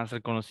más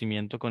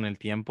reconocimiento con el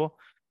tiempo,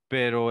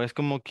 pero es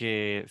como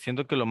que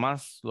siento que lo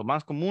más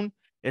común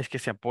es que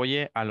se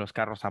apoye a los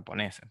carros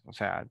japoneses. O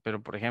sea,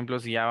 pero por ejemplo,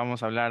 si ya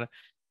vamos a hablar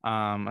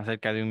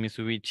acerca de un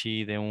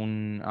Mitsubishi, de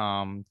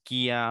un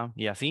Kia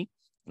y así,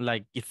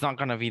 like it's not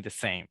gonna be the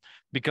same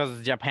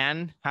because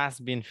Japan has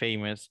been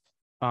famous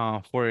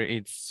for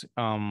its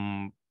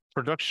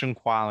production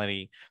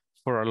quality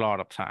for a lot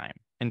of time.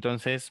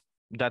 Entonces,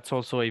 that's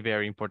also a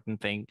very important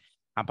thing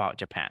about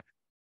Japan.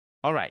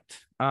 All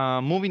right,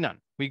 moving on.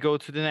 We go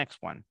to the next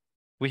one.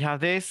 We have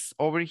this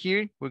over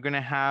here. We're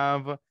gonna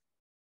have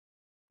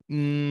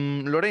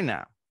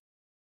Lorena.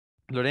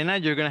 Lorena,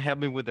 you're going to help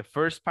me with the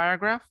first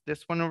paragraph,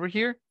 this one over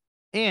here.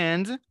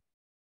 And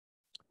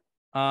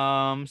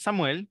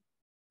Samuel,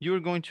 you're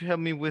going to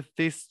help me with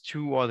these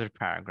two other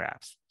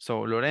paragraphs.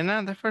 So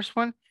Lorena, the first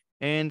one,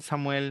 and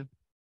Samuel,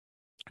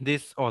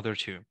 this other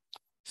two.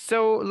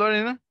 So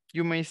Lorena,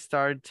 you may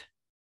start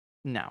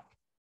now.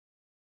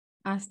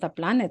 Hasta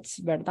planets,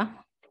 ¿verdad?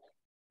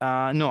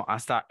 No,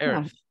 hasta No,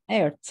 Earth.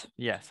 Earth.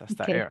 Yes,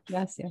 hasta Okay, Earth.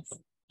 gracias.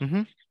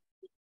 Mm-hmm.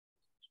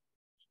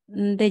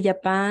 The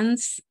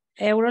Japan's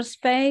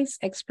Aerospace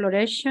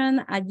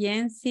Exploration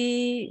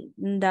Agency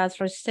does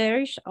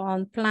research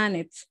on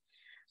planets,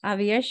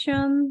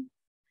 aviation,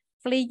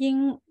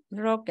 flying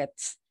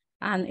rockets,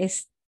 and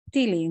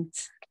stealing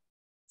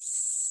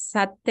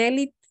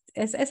satellite.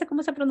 ¿Ese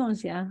cómo se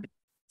pronuncia?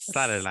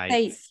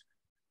 Satellites.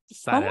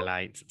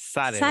 Satellites.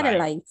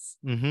 Satellites.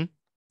 Mm-hmm.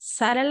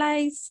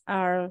 Satellites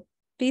are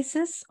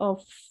pieces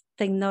of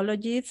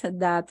technologies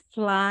that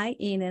fly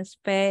in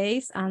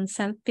space and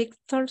send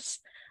pictures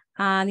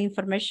and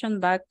information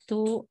back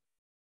to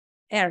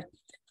Earth.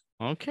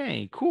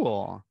 Okay,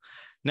 cool.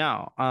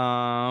 Now,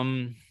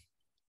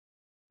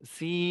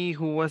 see,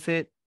 who was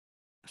it?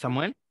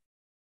 Samuel?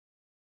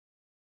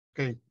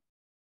 Okay.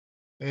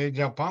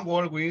 Japan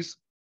works with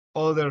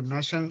other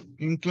nations,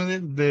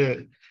 including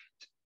the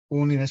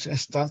United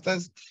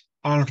States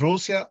and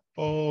Russia,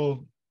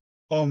 on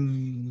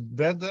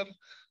better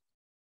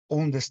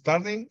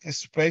understanding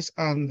space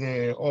and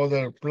the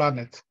other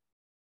planet.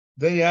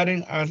 They are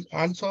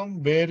also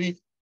very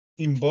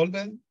involved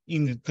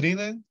in the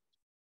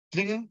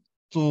trying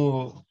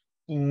to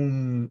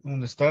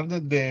understand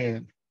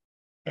the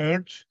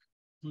Earth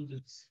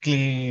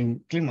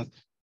climate.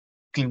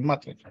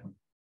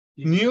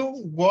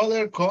 New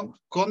water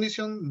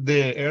condition,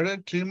 the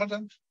Earth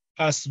climate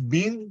has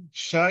been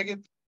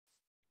changed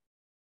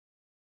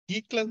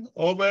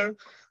over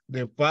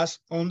the past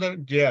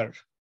 100 years.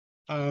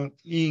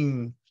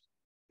 In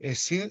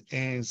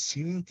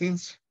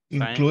scientists,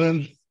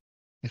 including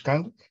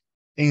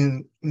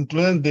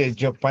the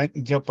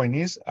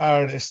Japanese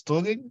are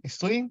studying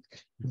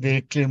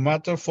the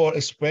climate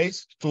for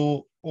space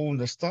to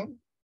understand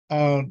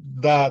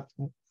that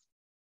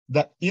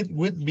it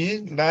would be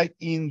like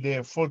in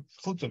the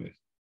future.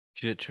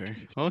 Future.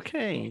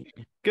 Okay,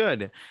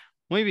 good.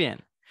 Muy bien.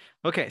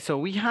 Okay, so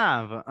we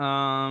have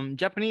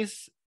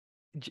Japanese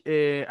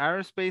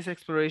Aerospace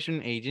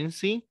Exploration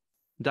Agency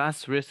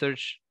does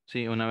research.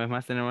 Sí, una vez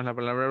más tenemos la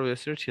palabra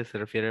research, que se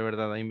refiere,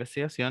 ¿verdad?, a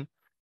investigación.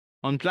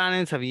 On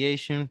planets,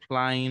 aviation,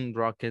 flying,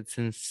 rockets,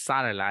 and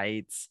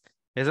satellites.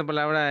 Esa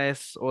palabra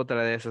es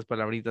otra de esas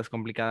palabritas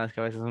complicadas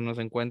que a veces uno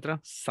se encuentra.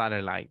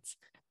 Satellites.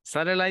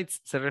 Satellites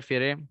se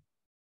refiere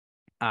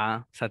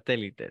a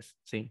satélites,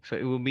 ¿sí? So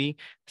it will be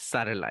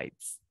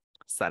satellites.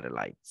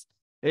 Satellites.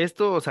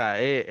 Esto, o sea,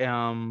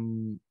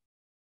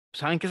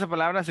 ¿saben que esa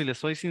palabra, si les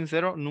soy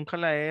sincero, nunca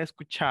la he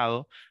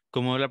escuchado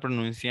como la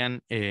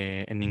pronuncian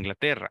en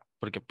Inglaterra?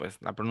 Porque pues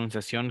la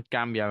pronunciación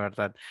cambia,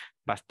 ¿verdad?,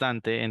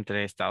 bastante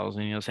entre Estados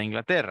Unidos e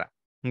Inglaterra.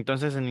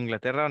 Entonces en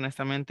Inglaterra,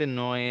 honestamente,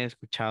 no he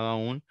escuchado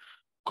aún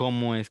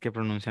cómo es que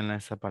pronuncian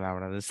esa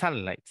palabra de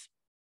satellites.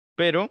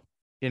 Pero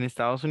en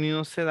Estados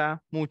Unidos se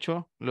da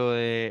mucho lo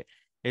de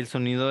el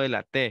sonido de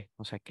la T,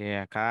 o sea que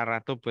a cada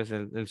rato pues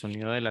el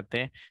sonido de la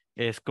T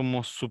es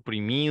como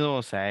suprimido,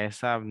 o sea,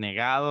 es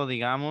abnegado,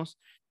 digamos,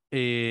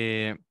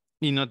 y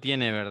no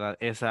tiene, ¿verdad?,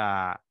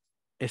 esa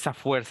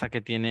fuerza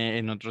que tiene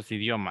en otros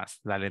idiomas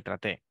la letra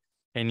T.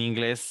 En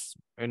inglés,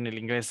 en el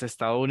inglés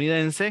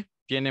estadounidense,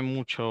 tiene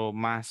mucho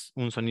más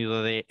un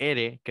sonido de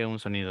R que un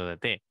sonido de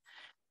T.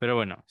 Pero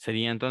bueno,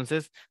 sería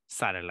entonces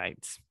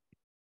satellites.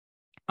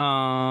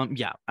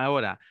 Yeah,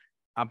 ahora,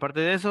 aparte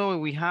de eso,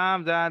 we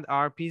have that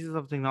are pieces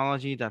of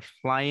technology that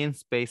fly in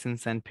space and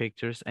send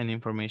pictures and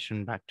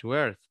information back to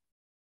Earth.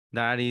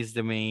 That is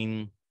the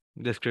main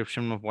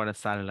description of what a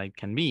satellite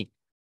can be.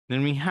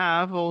 Then we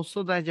have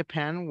also that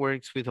Japan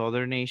works with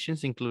other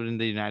nations, including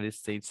the United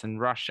States and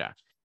Russia,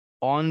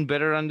 on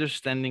better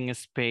understanding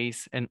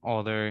space and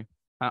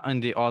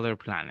the other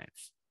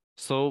planets.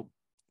 So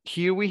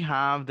here we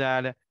have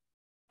that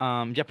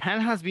Japan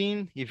has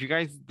been, if you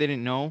guys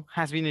didn't know,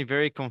 has been a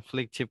very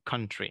conflictive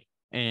country.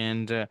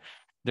 And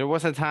there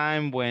was a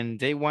time when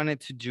they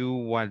wanted to do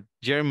what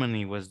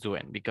Germany was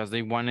doing because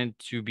they wanted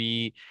to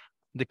be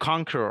the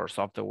conquerors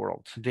of the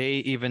world. They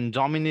even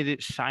dominated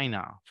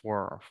China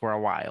for a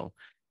while.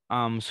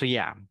 So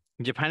yeah,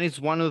 Japan is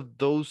one of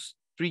those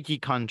tricky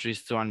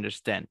countries to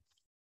understand.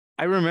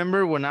 I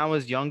remember when I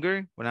was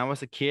younger, when I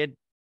was a kid,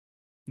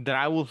 that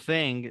I would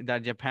think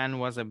that Japan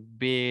was a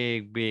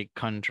big, big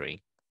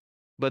country.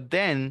 But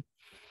then,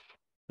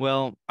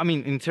 well, I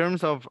mean, in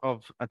terms of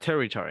a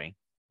territory,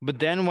 but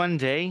then one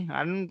day,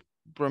 I don't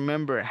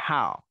remember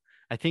how,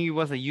 I think it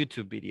was a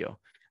YouTube video.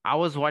 I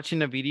was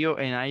watching a video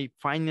and I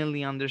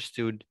finally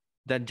understood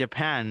that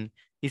Japan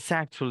is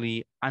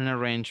actually an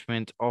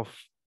arrangement of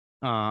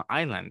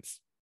islands.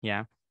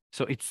 Yeah.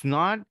 So it's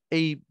not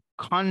a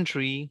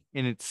country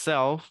in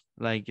itself,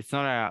 like it's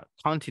not a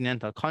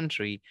continental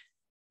country,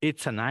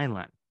 it's an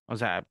island. O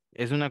sea,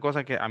 es una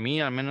cosa que a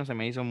mí al menos se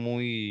me hizo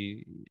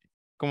muy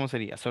 ¿cómo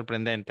sería?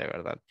 Sorprendente,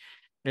 ¿verdad?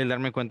 El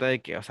darme cuenta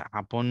de que, o sea,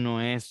 Japón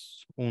no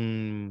es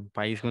un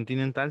país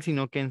continental,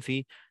 sino que en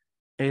sí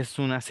es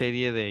una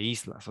serie de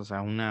islas, o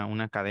sea,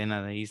 una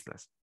cadena de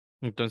islas.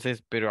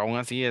 Entonces, pero aún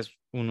así es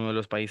uno de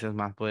los países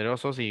más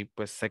poderosos y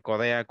pues se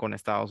codea con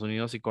Estados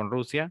Unidos y con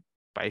Rusia,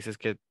 países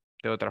que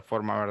de otra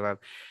forma, ¿verdad?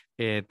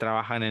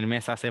 Trabajan en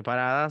mesas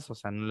separadas, o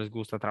sea, no les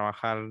gusta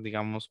trabajar,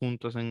 digamos,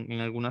 juntos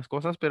en algunas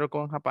cosas, pero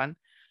con Japón,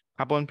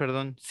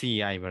 perdón,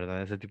 sí hay,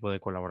 ¿verdad? Ese tipo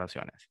de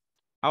colaboraciones.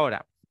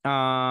 Ahora,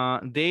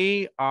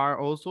 they are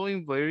also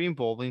very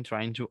involved in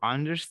trying to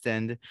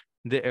understand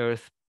the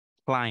Earth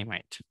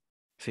climate.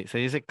 Sí, se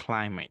dice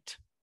climate.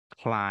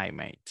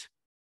 Climate.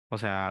 O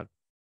sea,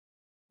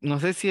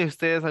 no sé si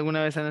ustedes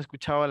alguna vez han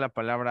escuchado la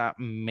palabra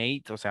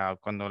mate, o sea,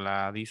 cuando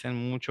la dicen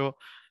mucho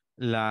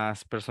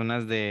las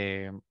personas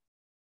de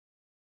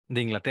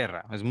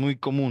Inglaterra. Es muy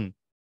común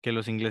que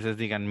los ingleses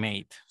digan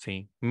mate,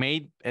 sí.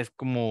 Mate es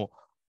como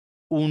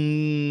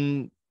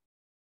un,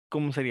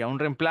 ¿cómo sería? Un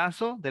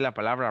reemplazo de la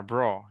palabra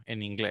bro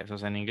en inglés. O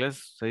sea, en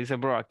inglés se dice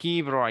bro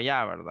aquí, bro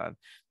allá, ¿verdad?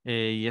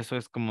 Y eso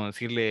es como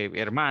decirle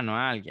hermano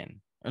a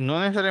alguien.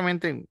 No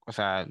necesariamente, o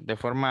sea, de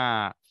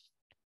forma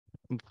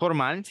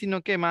formal,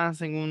 sino que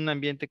más en un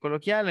ambiente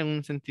coloquial, en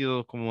un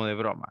sentido como de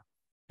broma.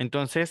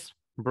 Entonces,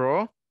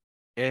 bro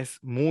es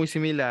muy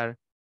similar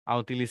a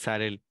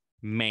utilizar el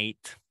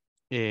mate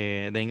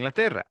de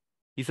Inglaterra.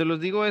 Y se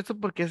los digo esto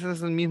porque ese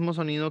es el mismo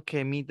sonido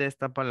que emite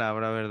esta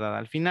palabra, ¿verdad?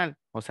 Al final.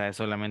 O sea, es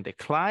solamente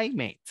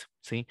climate,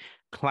 ¿sí?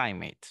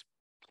 Climate,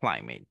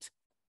 climate.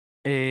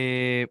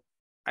 Eh,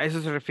 a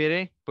eso se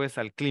refiere, pues,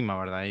 al clima,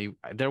 ¿verdad? Y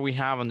there we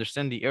have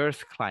understand the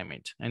Earth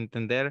climate,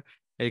 entender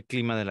el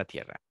clima de la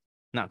Tierra.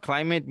 Now,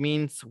 climate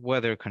means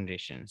weather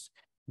conditions.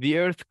 The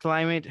Earth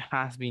climate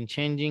has been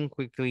changing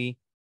quickly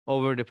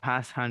over the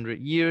past 100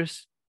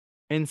 years,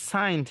 and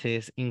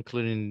scientists,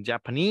 including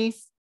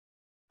Japanese,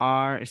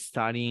 are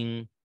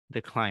studying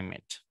the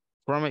climate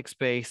from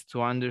space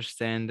to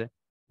understand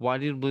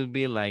what it will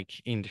be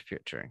like in the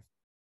future.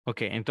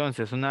 Ok,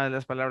 entonces una de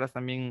las palabras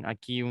también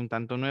aquí un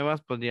tanto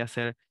nuevas podría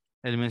ser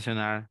el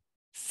mencionar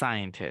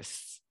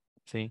scientists,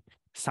 ¿sí?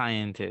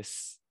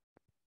 Scientists.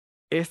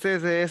 Este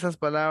es de esas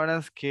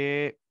palabras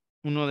que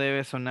uno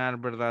debe sonar,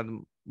 ¿verdad?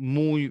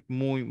 Muy,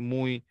 muy,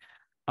 muy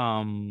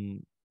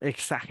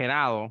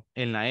exagerado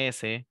en la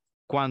S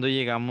cuando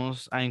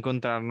llegamos a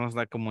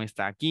encontrarnosla como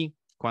está aquí,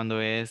 cuando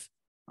es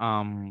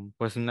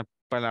pues una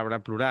palabra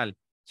plural,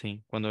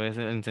 ¿sí? Cuando es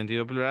en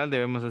sentido plural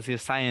debemos decir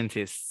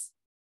scientists,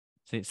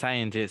 ¿sí?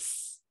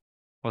 Scientists.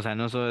 O sea,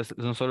 no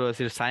solo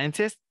decir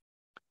scientist,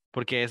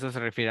 porque eso se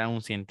refiere a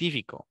un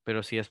científico,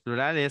 pero si es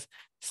plural es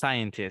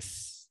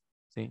scientists,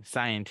 ¿sí?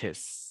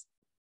 Scientists.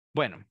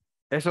 Bueno,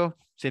 eso,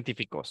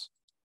 científicos.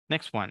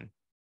 Next one.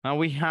 Now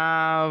we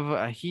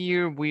have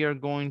here, we are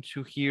going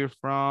to hear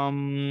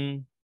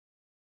from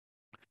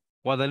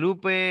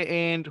Guadalupe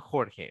and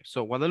Jorge.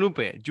 So,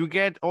 Guadalupe, you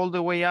get all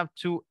the way up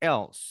to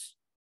else.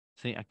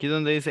 Sí, aquí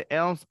donde dice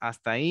else,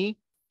 hasta ahí.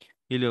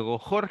 Y luego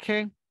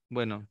Jorge,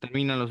 bueno,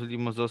 terminan los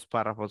últimos dos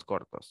párrafos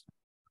cortos.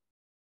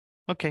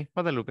 Ok,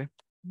 Guadalupe.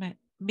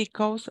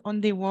 Because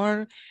on the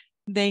work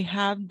they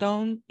have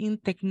done in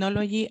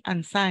technology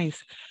and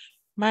science,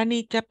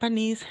 many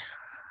Japanese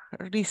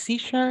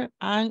researchers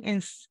and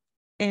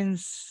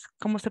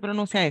 ¿cómo se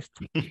pronuncia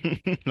esto?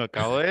 Lo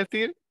acabo de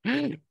decir.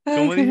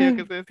 ¿Cómo dije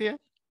que se decía?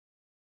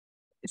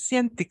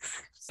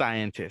 Scientists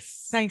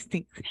Scientists.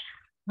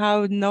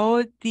 have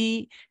known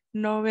the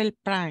Nobel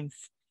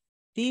Prize.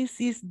 This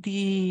is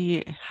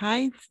the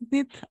highest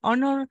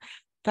honor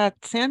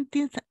that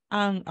scientists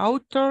and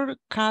authors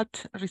can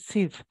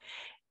receive.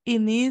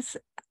 It is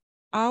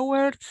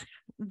awards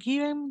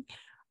given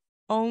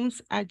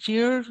once a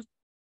year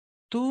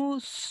to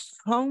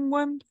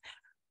someone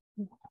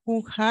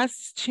who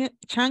has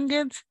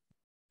changed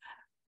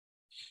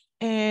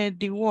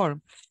the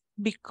world.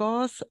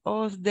 Because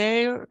of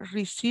their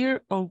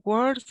research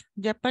awards,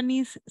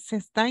 Japanese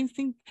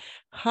scientists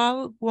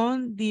have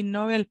won the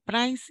Nobel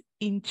Prize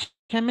in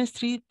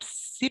chemistry,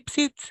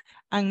 physics,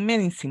 and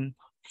medicine.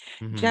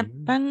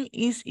 Japan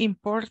is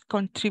important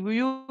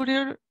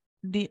contributor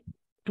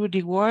to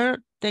the world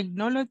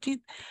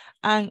technology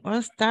and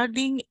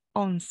studying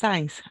on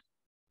science.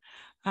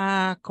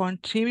 A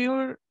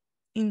contributor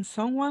in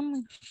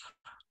someone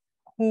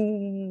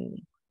who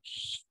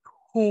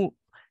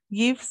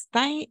gives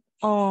time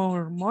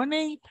or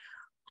money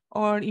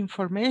or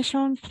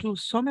information to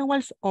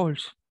someone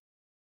else.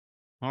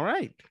 All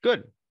right,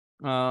 good.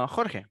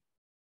 Jorge.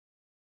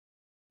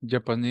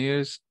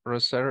 Japanese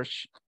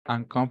research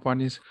and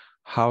companies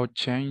have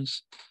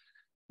changed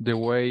the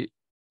way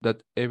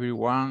that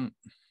everyone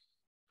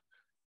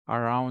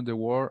around the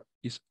world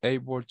is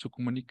able to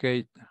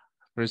communicate,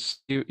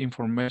 receive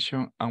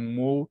information, and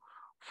move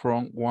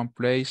from one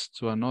place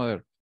to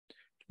another.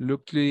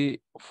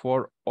 Luckily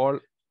for all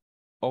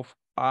of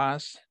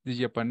us, the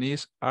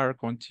Japanese are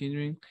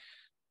continuing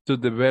to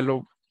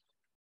develop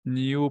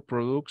new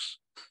products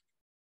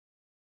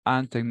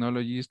and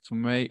technologies to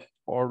make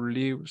our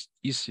lives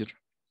easier.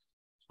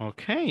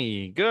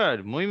 Okay,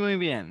 good. Muy, muy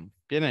bien.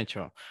 Bien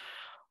hecho.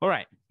 All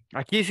right.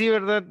 Aquí sí,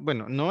 ¿verdad?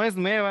 Bueno, no es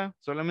nueva,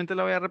 solamente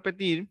la voy a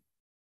repetir.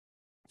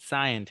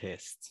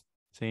 Scientists,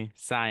 ¿sí?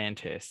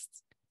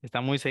 Scientists.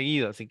 Está muy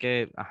seguido, así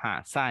que,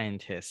 ajá,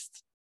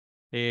 scientists.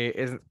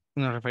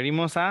 Nos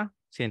referimos a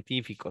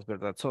científicos,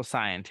 ¿verdad? So,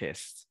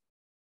 scientists.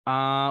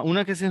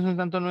 Una que sí es un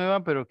tanto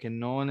nueva, pero que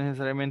no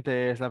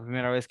necesariamente es la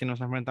primera vez que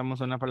nos enfrentamos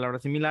a una palabra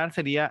similar,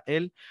 sería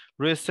el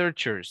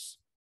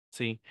researchers,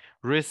 ¿sí?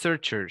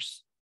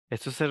 Researchers.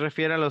 Esto se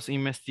refiere a los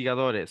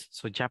investigadores.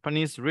 So,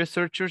 Japanese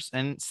researchers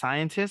and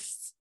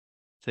scientists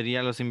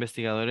serían los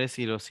investigadores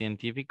y los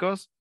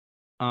científicos.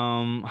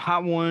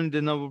 Have won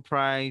the Nobel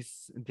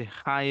Prize, the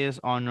highest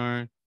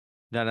honor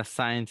that a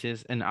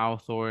scientist and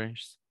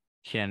authors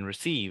can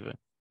receive.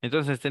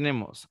 Entonces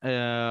tenemos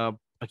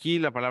aquí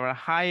la palabra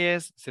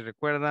highest, si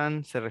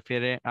recuerdan, se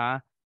refiere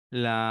a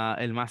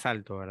el más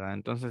alto, ¿verdad?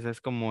 Entonces es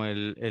como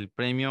el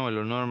premio, el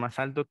honor más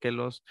alto que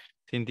los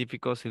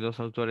científicos y los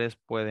autores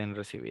pueden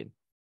recibir.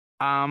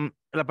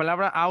 La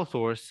palabra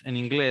authors en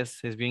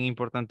inglés es bien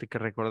importante que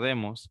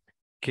recordemos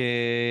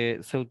que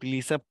se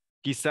utiliza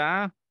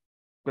quizá,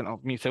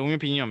 bueno, según mi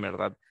opinión,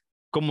 ¿verdad?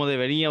 Como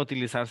debería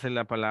utilizarse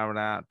la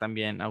palabra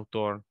también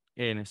autor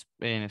en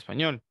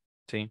español,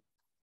 ¿sí?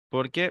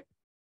 Porque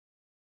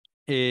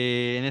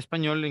en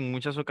español en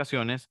muchas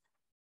ocasiones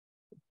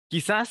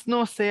quizás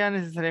no sea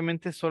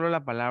necesariamente solo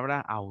la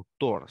palabra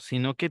autor,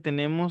 sino que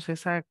tenemos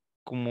esa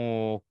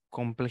como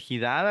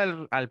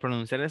complejidad al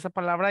pronunciar esa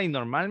palabra y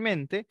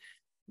normalmente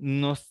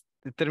nos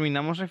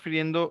terminamos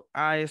refiriendo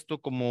a esto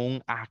como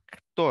un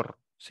actor,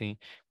 ¿sí?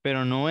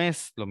 Pero no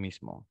es lo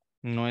mismo.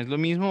 No es lo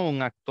mismo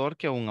un actor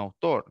que un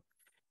autor.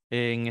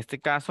 En este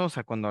caso, o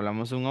sea, cuando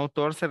hablamos de un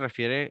autor se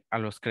refiere a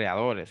los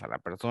creadores, a la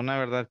persona,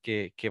 ¿verdad?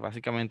 Que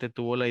básicamente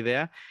tuvo la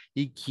idea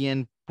y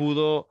quien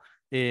pudo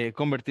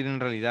convertir en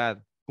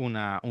realidad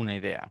una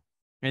idea.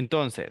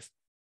 Entonces,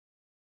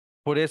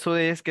 por eso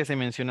es que se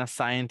menciona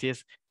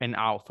scientists and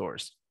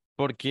authors,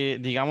 porque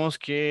digamos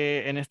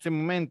que en este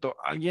momento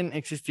alguien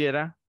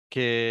existiera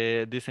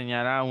que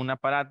diseñara un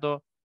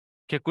aparato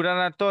que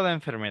curara toda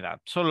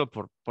enfermedad, solo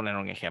por poner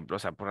un ejemplo, o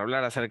sea, por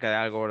hablar acerca de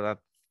algo, ¿verdad?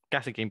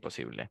 Casi que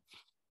imposible.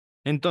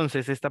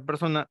 Entonces, esta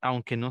persona,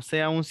 aunque no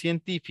sea un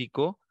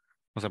científico,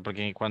 o sea,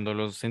 porque cuando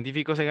los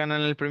científicos se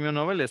ganan el premio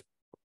Nobel es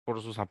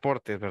por sus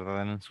aportes,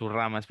 ¿verdad? En su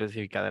rama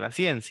específica de la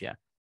ciencia.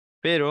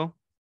 Pero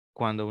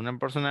cuando una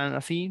persona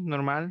así,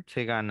 normal,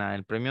 se gana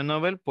el premio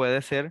Nobel,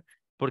 puede ser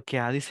porque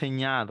ha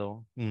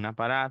diseñado un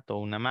aparato,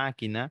 una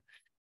máquina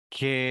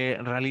que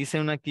realice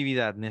una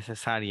actividad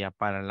necesaria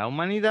para la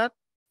humanidad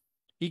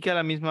y que a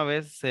la misma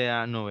vez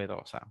sea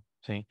novedosa,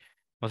 ¿sí?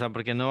 O sea,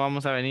 porque no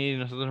vamos a venir y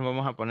nosotros nos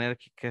vamos a poner,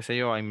 qué sé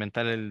yo, a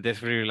inventar el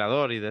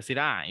desfibrilador y decir,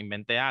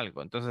 inventé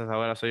algo, entonces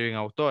ahora soy un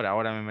autor,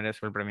 ahora me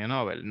merezco el premio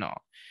Nobel. No.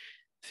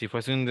 Si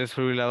fuese un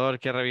desfibrilador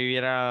que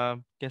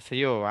reviviera, qué sé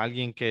yo,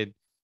 alguien que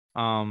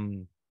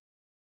um,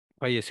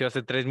 falleció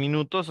hace 3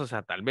 minutos, o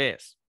sea, tal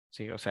vez,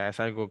 sí, o sea, es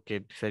algo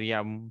que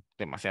sería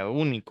demasiado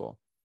único.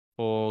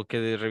 O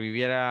que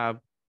reviviera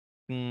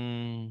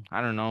I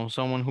don't know,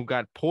 someone who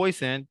got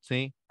poisoned,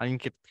 ¿sí? Alguien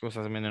que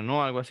cosas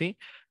envenenó, algo así,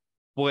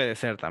 puede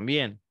ser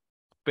también.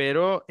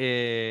 Pero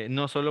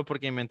no solo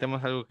porque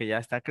inventemos algo que ya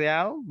está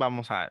creado,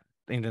 vamos a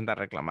intentar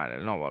reclamar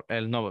el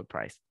Nobel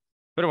Prize.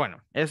 Pero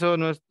bueno, eso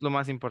no es lo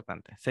más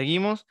importante.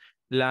 Seguimos.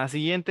 La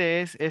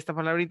siguiente es, esta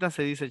palabrita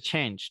se dice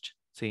changed,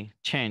 ¿sí?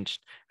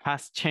 Changed.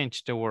 Has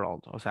changed the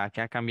world. O sea,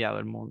 que ha cambiado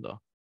el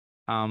mundo.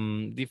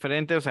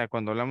 Diferente, o sea,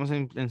 cuando hablamos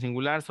en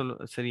singular,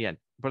 solo sería,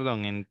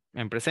 perdón,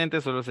 en presente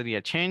solo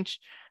sería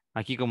change.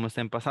 Aquí como está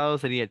en pasado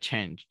sería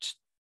changed.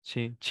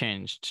 Sí,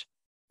 changed.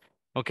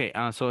 Okay,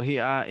 so he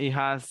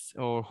has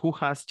or who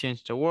has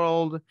changed the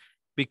world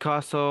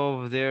because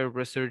of their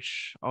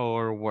research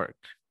or work.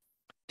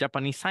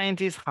 Japanese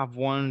scientists have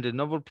won the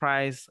Nobel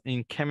Prize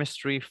in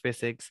chemistry,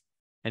 physics,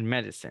 and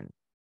medicine.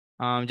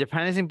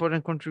 Japan is an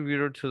important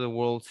contributor to the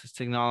world's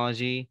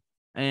technology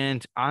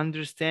and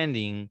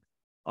understanding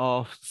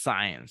of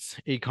science.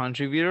 A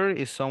contributor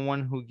is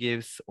someone who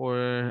gives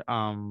or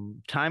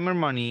time or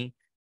money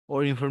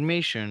or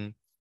information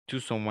to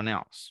someone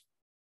else.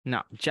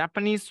 Now,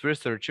 Japanese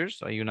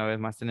researchers, ahí una vez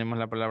más tenemos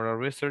la palabra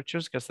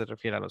researchers que se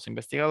refiere a los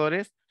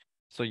investigadores.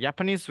 So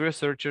Japanese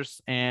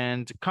researchers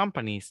and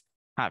companies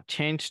have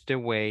changed the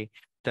way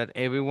that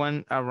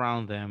everyone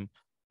around them,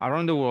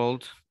 around the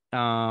world,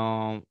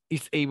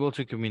 is able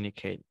to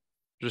communicate,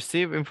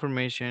 receive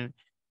information,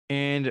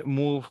 and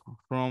move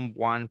from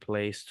one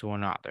place to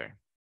another.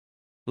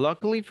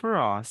 Luckily for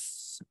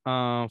us,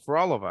 for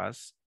all of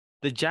us,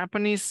 the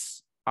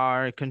Japanese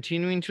are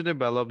continuing to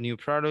develop new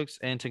products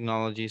and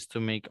technologies to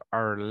make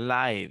our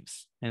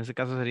lives, en este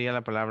caso sería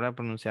la palabra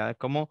pronunciada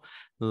como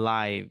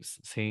lives,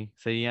 ¿sí?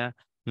 Sería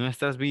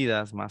nuestras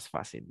vidas más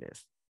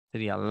fáciles.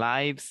 Sería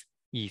lives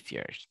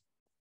easier.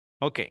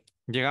 Ok,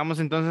 llegamos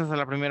entonces a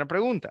la primera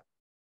pregunta.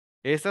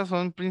 Estas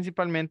son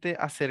principalmente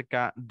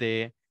acerca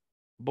de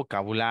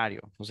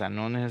vocabulario, o sea,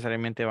 no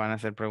necesariamente van a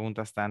ser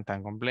preguntas tan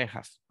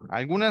complejas.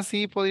 Algunas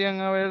sí podrían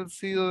haber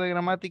sido de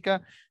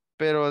gramática,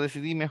 pero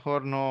decidí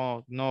mejor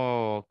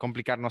no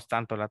complicarnos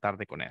tanto la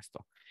tarde con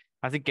esto.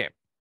 Así que,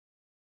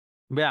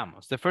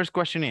 Veamos. The first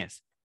question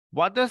is,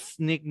 what does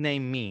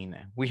nickname mean?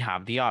 We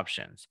have the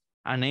options.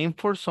 A name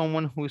for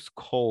someone who is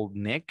called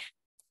Nick,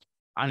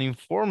 an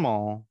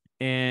informal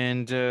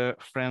and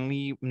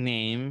friendly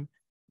name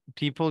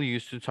people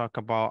use to talk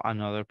about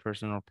another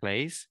person or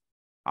place,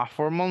 a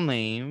formal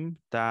name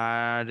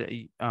that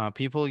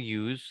people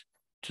use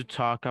to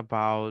talk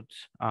about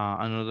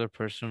another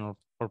person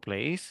or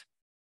place,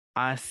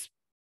 a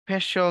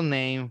special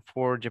name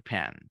for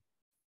Japan.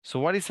 So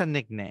what is a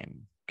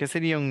nickname? ¿Qué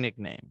sería un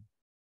nickname?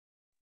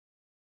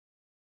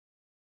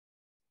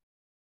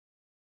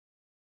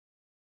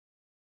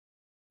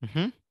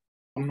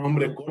 Un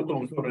nombre corto,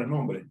 un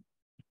sobrenombre.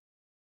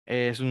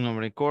 Es un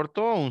nombre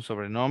corto, un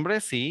sobrenombre,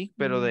 sí,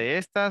 pero de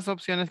estas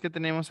opciones que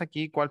tenemos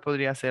aquí, ¿cuál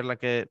podría ser la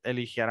que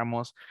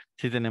eligiéramos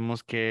si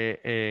tenemos que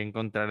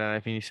encontrar la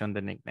definición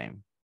de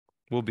nickname?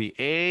 Will be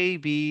A,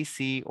 B,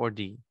 C, or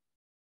D.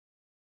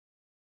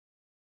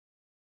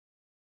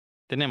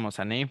 Tenemos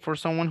a name for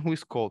someone who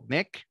is called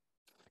Nick,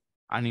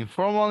 an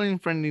informal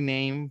and friendly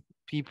name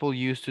people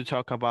use to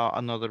talk about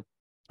another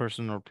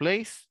person or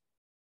place.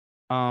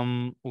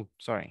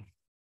 Sorry.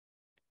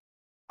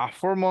 A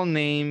formal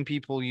name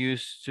people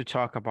use to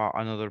talk about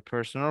another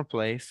person or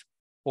place,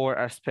 or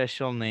a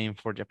special name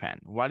for Japan.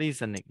 What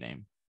is a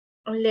nickname?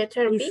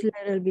 Letter B. It's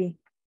letter B.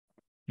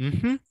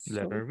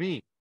 Letter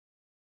B.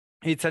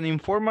 It's an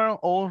informal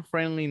or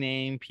friendly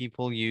name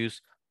people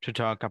use to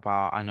talk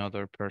about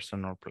another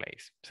person or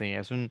place. Sí,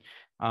 es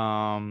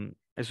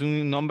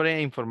un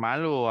nombre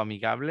informal o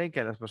amigable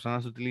que las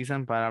personas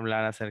utilizan para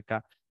hablar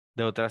acerca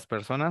de otras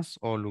personas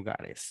o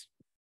lugares.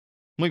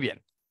 Muy bien.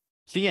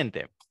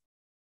 Siguiente.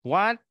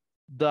 What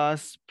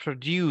does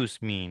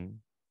produce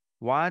mean?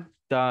 What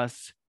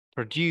does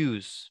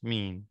produce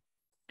mean?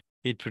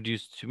 It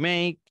produces to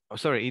make,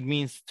 it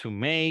means to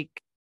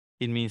make,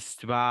 it means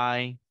to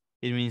buy,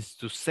 it means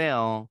to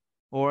sell,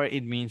 or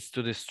it means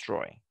to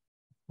destroy.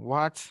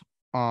 What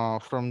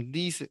from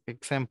these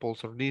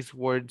examples or these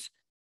words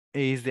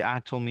is the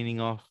actual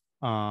meaning of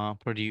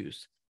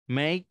produce?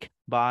 Make,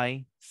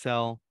 buy,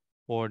 sell,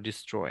 or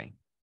destroy?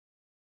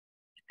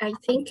 I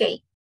think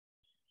A.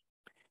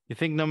 You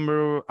think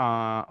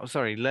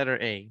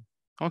letter A.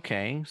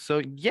 Okay,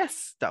 so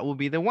yes, that will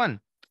be the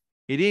one.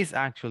 It is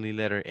actually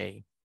letter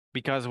A.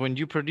 Because when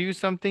you produce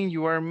something,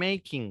 you are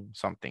making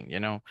something, you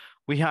know.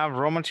 We have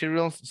raw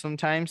materials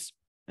sometimes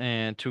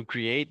to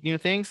create new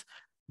things,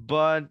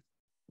 but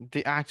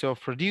the act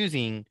of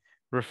producing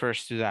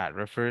refers to that,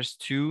 refers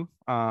to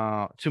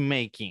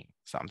making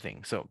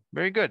something. So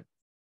very good.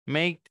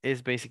 Make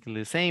is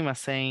basically the same as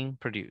saying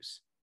produce.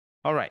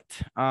 All right,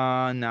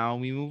 now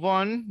we move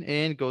on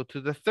and go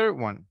to the third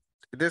one.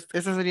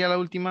 Esta sería la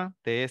última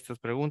de estas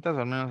preguntas,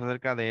 al menos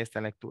acerca de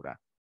esta lectura.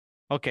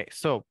 Okay,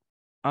 so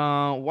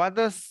what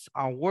does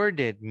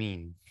awarded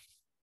mean?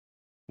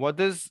 What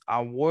does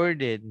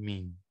awarded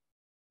mean?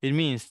 It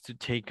means to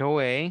take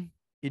away.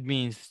 It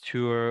means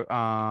to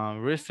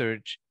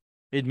research.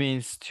 It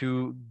means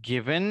to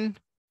given,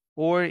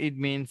 or it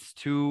means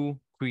to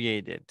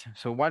created.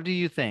 So what do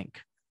you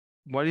think?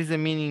 What is the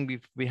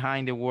meaning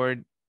behind the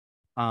word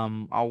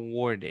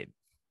awarded?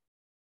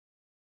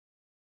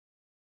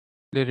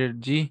 Letter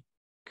G,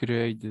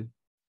 created.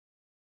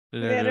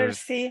 Letter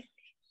C.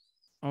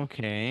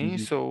 Okay,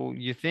 so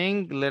you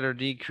think letter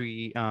D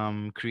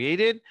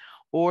created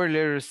or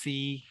letter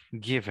C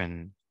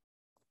given?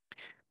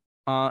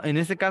 En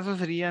este caso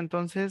sería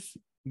entonces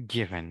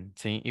given,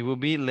 ¿sí? It will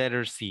be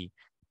letter C.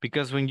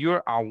 Because when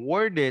you're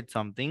awarded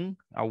something,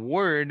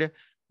 award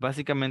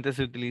básicamente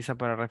se utiliza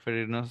para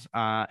referirnos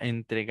a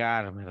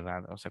entregar,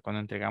 ¿verdad? O sea, cuando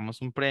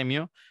entregamos un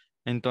premio,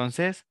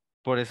 entonces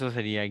por eso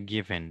sería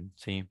given,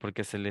 ¿sí?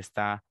 Porque se le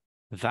está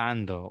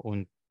dando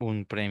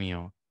un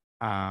premio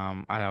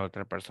a la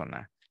otra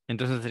persona.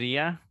 Entonces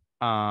sería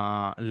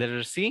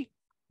letter C,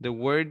 the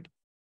word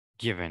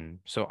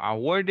given. So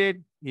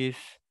awarded is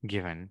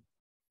given.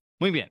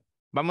 Muy bien.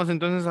 Vamos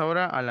entonces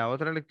ahora a la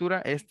otra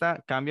lectura.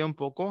 Esta cambia un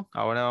poco.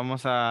 Ahora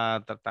vamos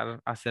a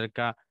tratar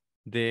acerca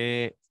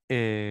de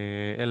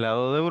el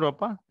lado de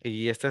Europa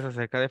y esta es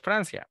acerca de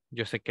Francia.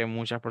 Yo sé que a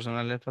muchas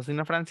personas les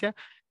fascina Francia,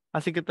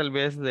 así que tal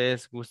vez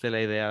les guste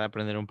la idea de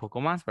aprender un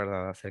poco más,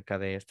 ¿verdad? Acerca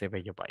de este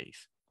bello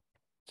país.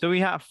 So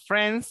we have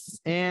France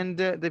and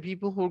the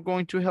people who are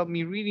going to help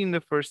me read in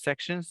the first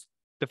sections.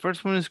 The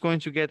first one is going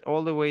to get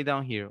all the way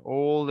down here,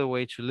 all the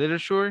way to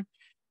literature.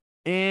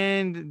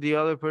 And the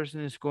other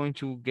person is going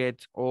to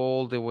get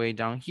all the way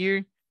down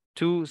here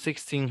to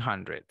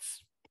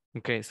 1600s.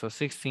 Okay, so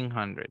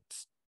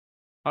 1600s.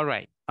 All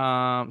right.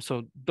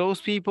 So those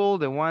people,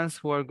 the ones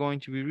who are going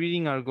to be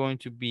reading are going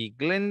to be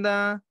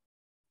Glenda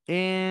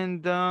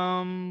and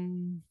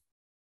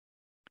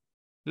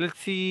let's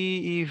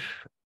see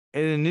if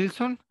Eden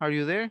Nilsson, are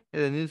you there?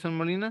 Eden Nilsson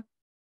Molina?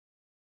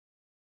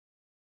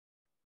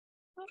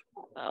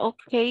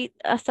 Okay,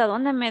 ¿hasta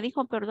dónde me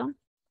dijo, perdón?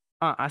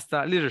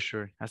 Hasta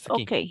literature, hasta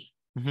aquí. Okay.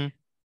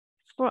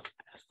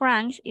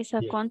 France is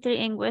a country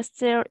in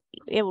Western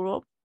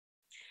Europe.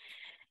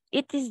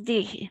 It is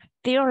the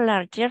third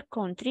largest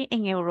country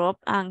in Europe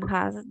and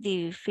has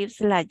the fifth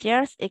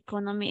largest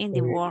economy in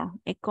the world.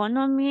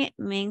 Economy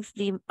means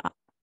the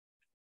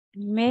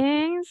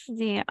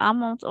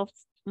amount of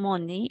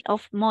money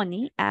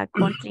a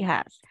country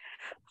has.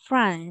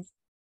 France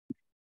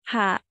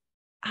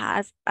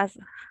has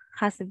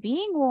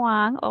been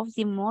one of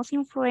the most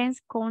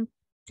influential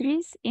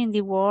countries in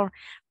the world.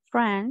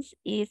 France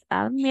is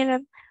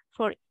admired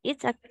for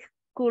its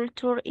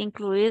culture,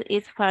 including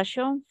its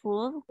fashion,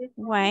 food,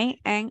 wine,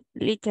 and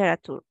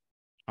literature.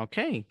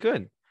 Okay,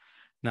 good.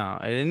 Now,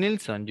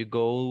 Nilsson, you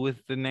go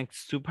with the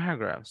next two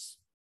paragraphs.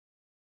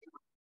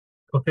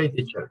 Okay,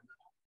 teacher.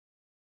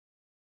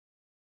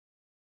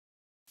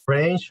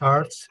 French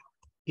arts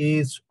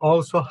is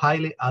also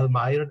highly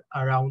admired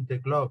around the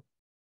globe.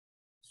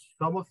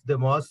 Some of the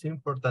most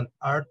important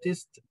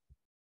artists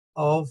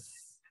of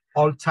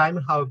all time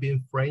have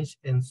been French,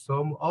 and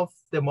some of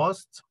the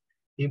most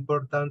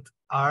important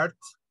art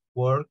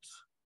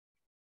works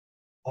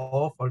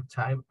of all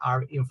time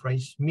are in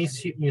French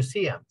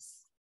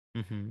museums.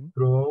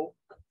 Though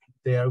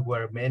there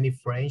were many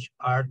French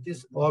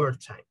artists over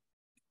time,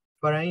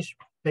 French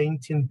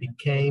painting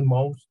became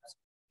most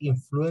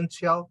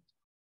influential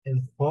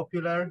and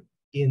popular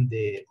in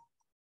the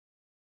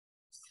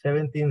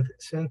 17th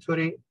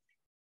century.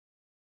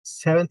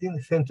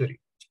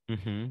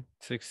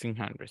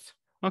 1600s.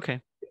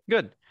 Okay,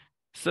 good.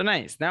 So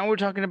nice. Now we're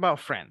talking about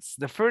France.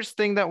 The first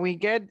thing that we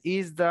get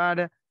is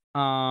that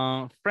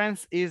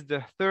France is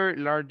the third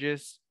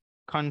largest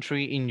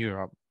country in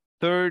Europe.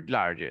 Third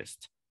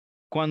largest.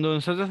 Cuando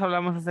nosotros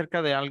hablamos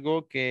acerca de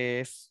algo que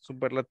es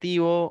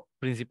superlativo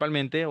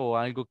principalmente o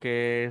algo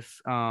que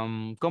es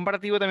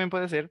comparativo también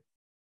puede ser,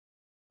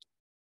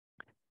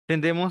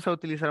 tendemos a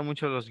utilizar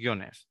mucho los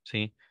guiones,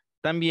 ¿sí?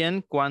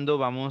 También cuando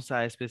vamos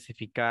a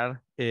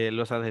especificar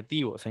los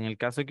adjetivos. En el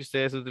caso que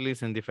ustedes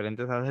utilicen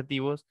diferentes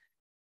adjetivos,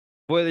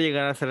 puede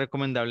llegar a ser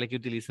recomendable que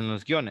utilicen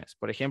los guiones.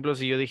 Por ejemplo,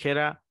 si yo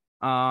dijera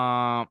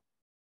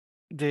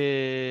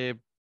the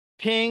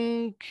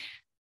pink,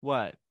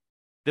 what?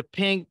 The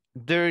pink,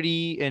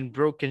 dirty and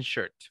broken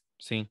shirt,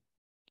 ¿sí?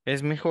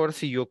 Es mejor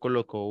si yo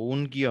coloco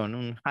un guión,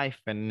 un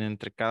hyphen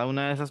entre cada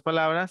una de esas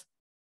palabras,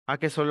 a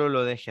que solo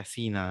lo deje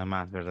así nada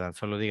más, ¿verdad?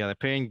 Solo diga the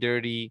pink,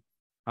 dirty,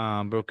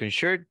 broken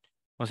shirt.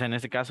 O sea, en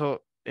este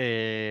caso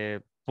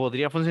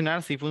podría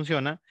funcionar, sí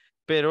funciona,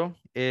 pero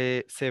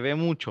se ve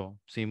mucho,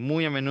 sí,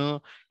 muy a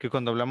menudo que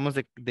cuando hablamos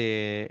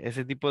de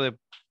ese tipo de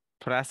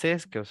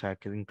frases, que o sea,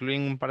 que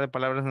incluyen un par de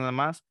palabras nada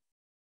más,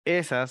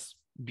 esas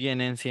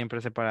vienen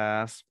siempre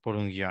separadas por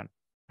un guión.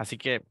 Así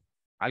que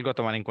algo a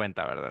tomar en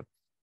cuenta, ¿verdad?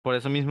 Por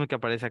eso mismo que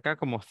aparece acá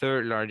como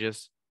third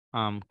largest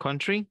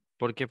country,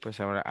 porque pues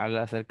ahora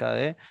habla acerca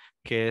de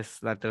que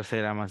es la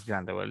tercera más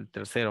grande o el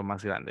tercero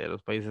más grande de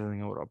los países en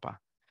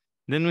Europa.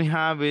 Then we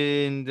have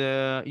in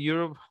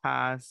Europe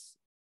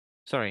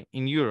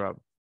in Europe,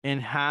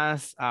 and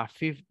has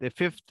the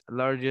fifth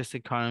largest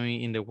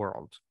economy in the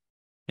world.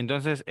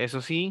 Entonces,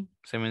 eso sí,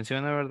 se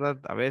menciona, ¿verdad?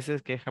 A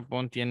veces que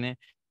Japón tiene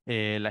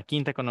la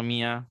quinta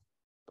economía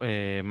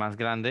más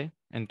grande.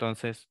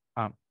 Entonces,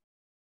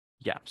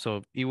 yeah,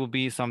 so it will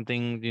be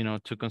something,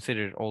 to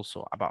consider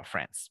also about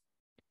France.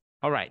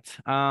 All right.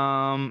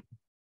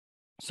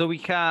 So we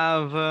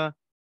have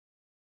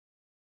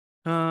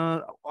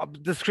a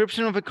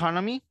description of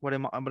economy, what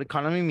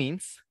economy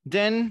means.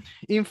 Then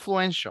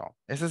influential.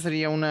 Esa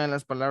sería una de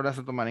las palabras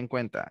a tomar en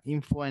cuenta.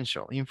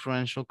 Influential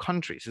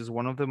countries is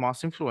one of the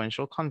most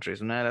influential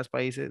countries. Una de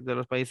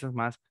los países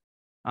más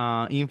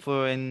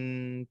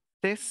influentes,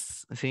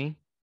 ¿sí?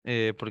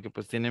 Porque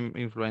pues tienen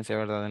influencia,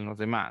 ¿verdad? En los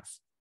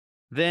demás.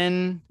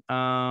 Then,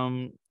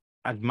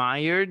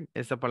 admired,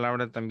 esta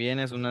palabra también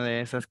es una de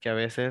esas que a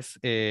veces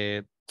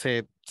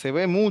se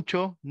ve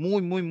mucho,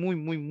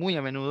 muy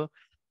a menudo,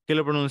 que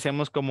lo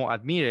pronunciamos como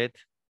admired,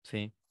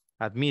 ¿sí?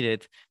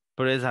 Admired,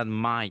 pero es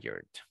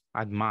admired.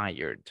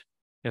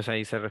 O sea,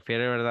 y se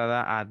refiere,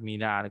 ¿verdad? A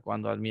admirar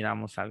cuando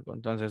admiramos algo.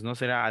 Entonces, no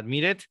será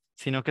admired,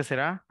 sino que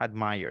será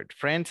admired.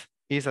 Friend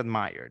is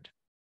admired.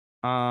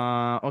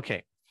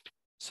 Okay.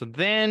 So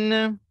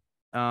then,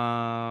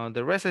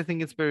 the rest I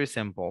think it's very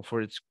simple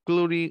for its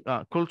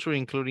culture,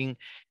 including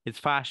its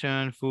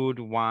fashion, food,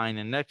 wine,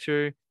 and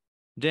lecture.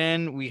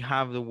 Then we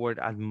have the word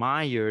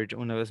admired,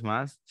 una vez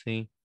más,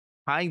 ¿sí?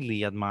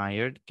 Highly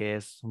admired, que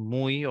es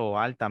muy o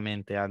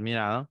altamente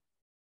admirado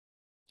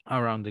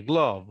around the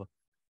globe.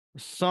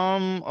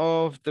 Some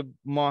of the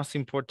most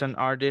important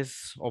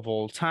artists of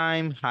all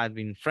time had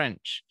been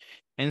French,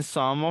 and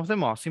some of the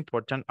most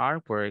important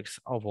artworks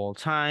of all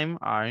time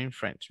are in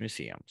French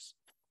museums.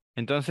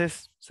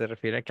 Entonces, se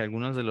refiere a que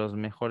algunos de los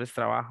mejores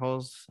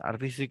trabajos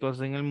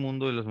artísticos en el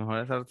mundo y los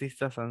mejores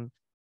artistas han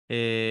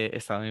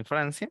estado en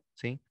Francia,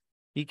 ¿sí?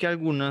 Y que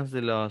algunas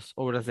de las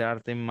obras de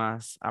arte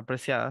más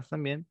apreciadas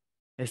también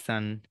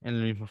están en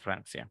la misma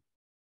Francia.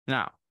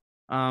 Now,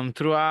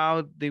 through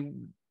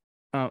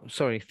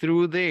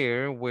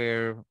there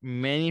were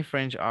many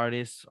French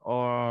artists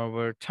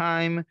over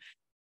time,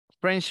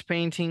 French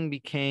painting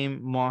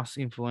became most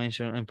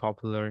influential and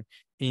popular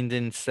in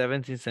the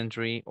 17th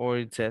century, or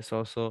it says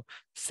also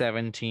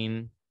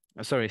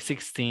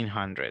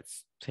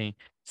 1600s, ¿sí?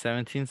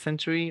 17th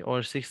century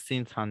or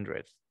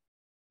 1600s.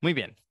 Muy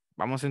bien,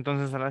 vamos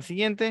entonces a la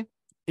siguiente.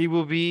 It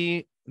will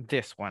be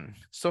this one.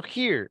 So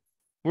here,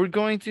 we're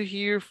going to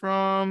hear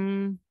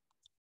from,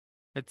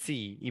 let's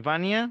see,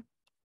 Ivania.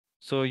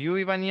 So you,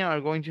 Ivania,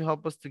 are going to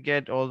help us to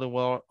get all the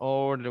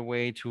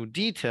way to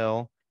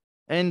detail.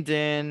 And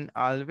then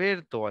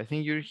Alberto, I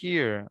think you're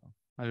here.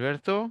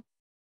 Alberto.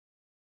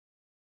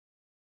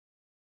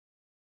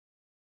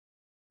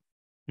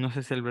 No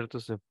sé si Alberto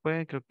se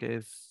fue, creo que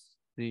es,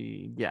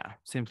 sí, yeah,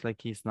 seems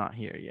like he's not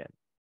here yet.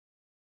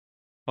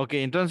 Ok,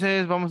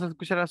 entonces vamos a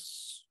escuchar a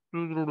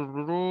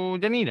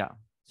Yanira,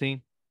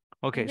 ¿sí?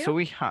 Okay, so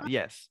we have,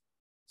 yes.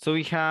 So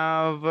we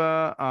have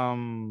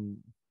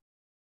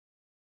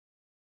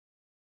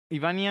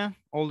Ivania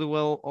all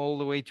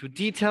the way to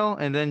detail,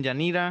 and then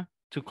Yanira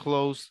to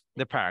close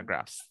the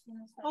paragraphs.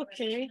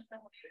 Okay.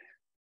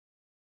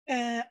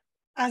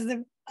 As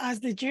the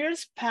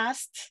years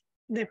passed,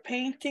 the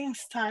painting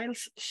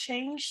styles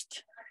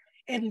changed,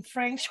 and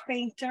French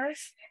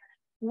painters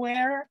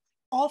were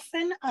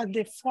often at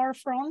the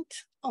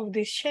forefront of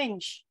this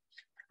change.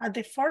 At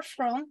the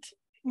forefront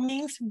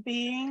means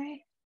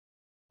being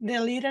the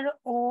leader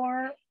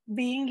or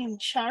being in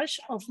charge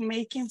of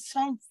making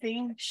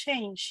something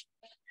change.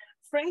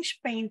 French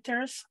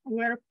painters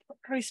were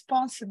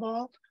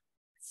responsible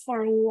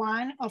for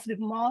one of the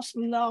most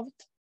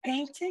loved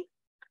painting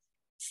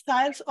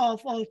styles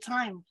of all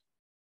time,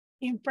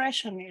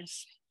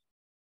 Impressionism.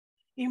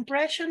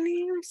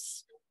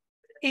 Impressionism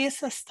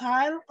is a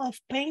style of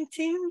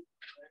painting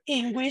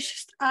in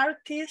which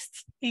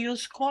artists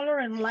use color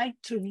and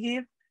light to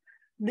give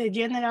the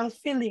general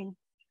feeling,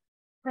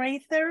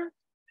 rather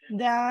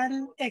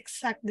than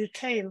exact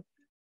detail.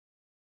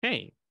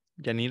 Hey,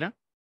 Yanira.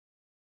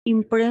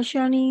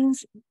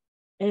 Impressionism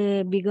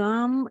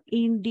began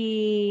in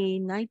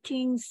the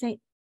 19th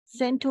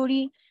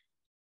century,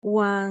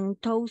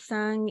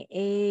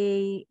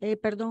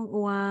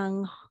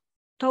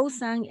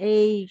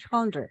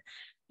 1800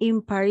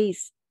 in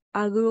Paris.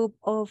 A group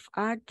of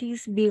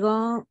artists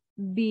began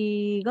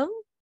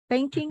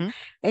painting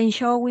and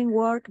showing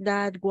work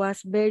that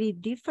was very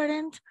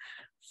different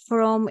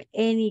from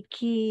any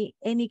kind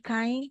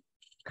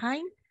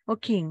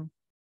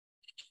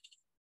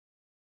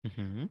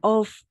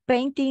of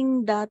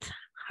painting that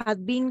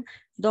had been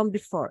done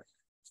before.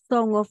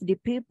 Some of the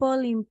people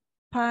in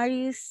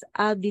Paris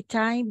at the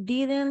time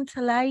didn't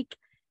like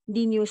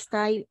the new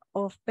style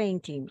of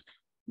painting.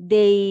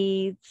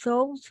 They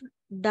thought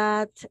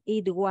that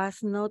it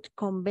was not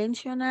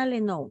conventional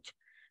enough.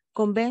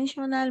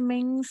 Conventional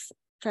means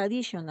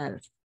traditional,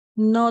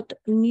 not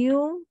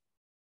new.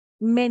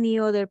 Many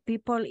other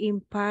people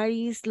in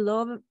Paris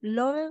loved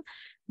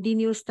the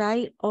new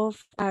style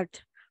of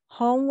art.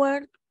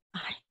 However,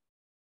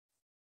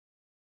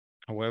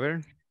 so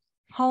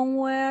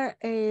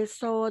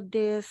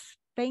these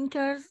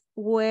painters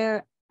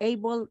were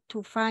able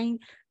to find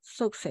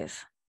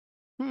success.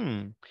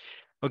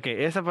 Ok,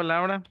 esa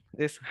palabra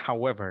es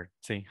however,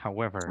 sí,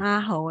 however.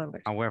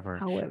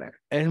 However.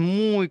 Es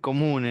muy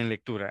común en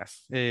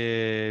lecturas,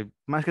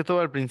 más que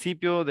todo al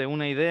principio de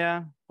una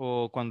idea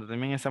o cuando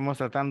también estamos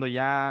tratando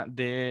ya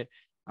de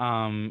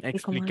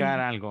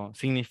explicar algo.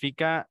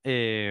 Significa,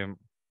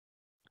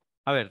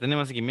 a ver,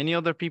 tenemos aquí, many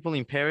other people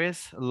in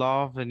Paris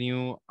love the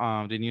new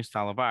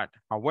style of art.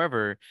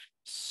 However,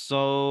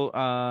 so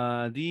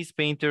these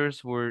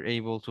painters were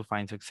able to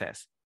find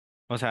success.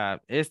 O sea,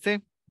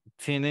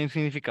 tiene un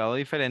significado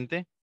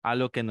diferente a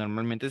lo que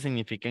normalmente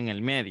significa en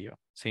el medio,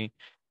 ¿sí?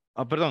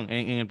 Perdón,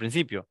 en el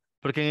principio,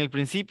 porque en el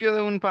principio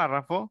de un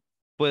párrafo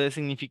puede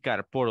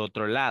significar por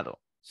otro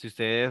lado. Si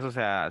ustedes, o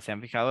sea, se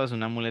han fijado, es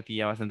una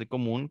muletilla bastante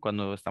común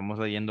cuando estamos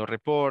leyendo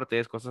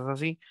reportes, cosas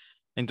así.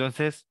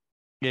 Entonces,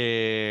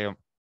 se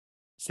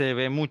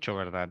ve mucho,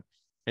 ¿verdad?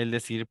 El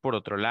decir por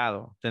otro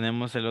lado.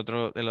 Tenemos la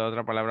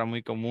otra palabra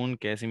muy común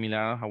que es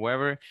similar al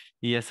however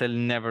y es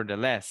el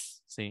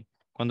nevertheless, ¿sí?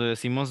 Cuando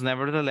decimos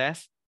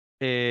nevertheless,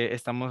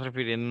 estamos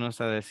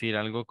refiriéndonos a decir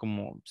algo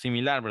como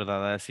similar,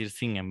 ¿verdad? A decir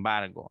sin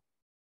embargo.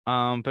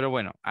 Pero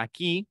bueno,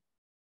 aquí,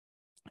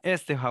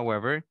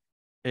 however,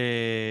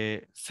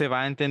 se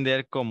va a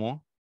entender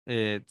como,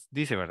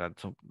 dice, ¿verdad?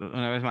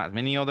 Una vez más,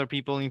 many other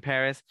people in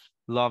Paris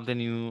love the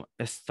new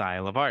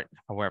style of art,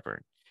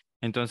 however.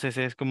 Entonces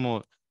es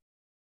como,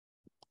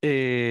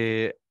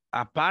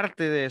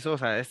 aparte de eso, o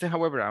sea,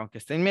 however, aunque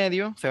esté en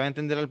medio, se va a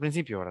entender al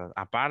principio, ¿verdad?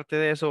 Aparte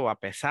de eso, o a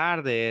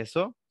pesar de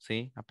eso,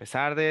 ¿sí? A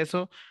pesar de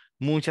eso,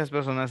 muchas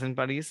personas en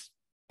París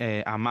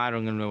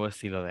amaron el nuevo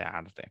estilo de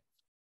arte.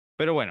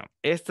 Pero bueno,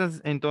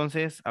 estas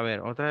entonces, a ver,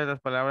 otra de las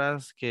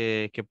palabras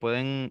que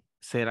pueden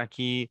ser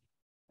aquí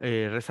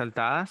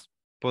resaltadas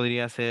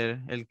podría ser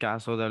el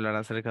caso de hablar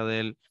acerca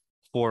del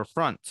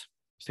forefront,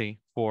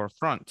 ¿sí?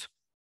 Forefront.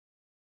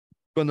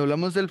 Cuando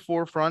hablamos del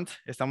forefront,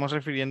 estamos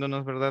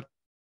refiriéndonos, ¿verdad?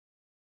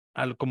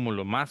 Como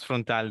lo más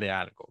frontal de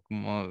algo,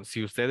 como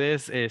si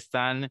ustedes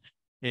están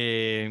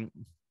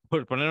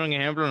por poner un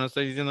ejemplo, no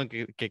estoy diciendo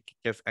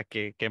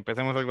que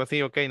empecemos algo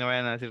así, ok, no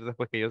vayan a decir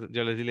después que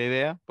yo les di la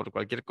idea por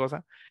cualquier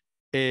cosa.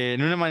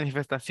 En una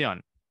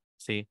manifestación,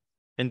 ¿sí?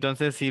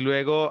 Entonces, si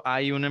luego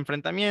hay un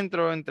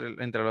enfrentamiento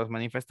entre los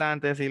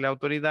manifestantes y la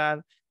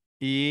autoridad,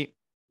 y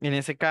en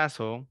ese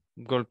caso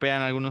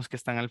golpean a algunos que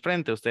están al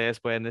frente, ustedes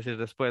pueden decir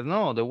después,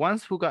 no, the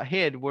ones who got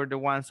hit were the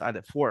ones at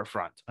the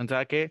forefront. O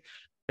sea que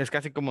es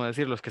casi como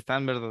decir los que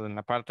están, ¿verdad?, en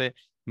la parte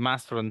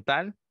más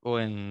frontal o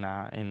en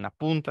la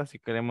punta, si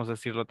queremos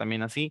decirlo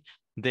también así,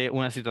 de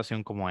una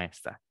situación como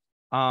esta.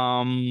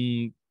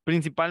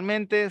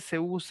 Principalmente se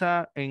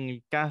usa en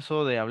el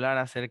caso de hablar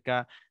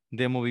acerca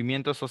de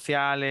movimientos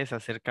sociales,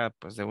 acerca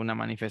pues, de una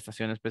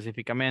manifestación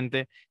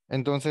específicamente.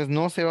 Entonces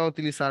no se va a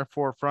utilizar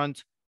forefront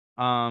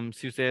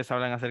si ustedes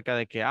hablan acerca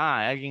de que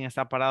alguien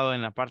está parado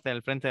en la parte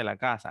del frente de la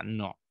casa.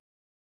 No.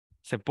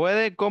 Se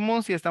puede,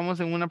 como si estamos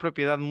en una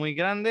propiedad muy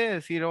grande,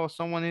 decir, oh,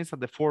 someone is at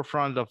the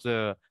forefront of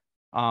the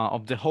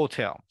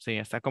hotel. Sí,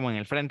 está como en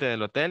el frente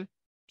del hotel.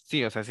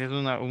 Sí, o sea, si es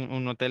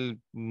un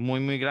hotel muy,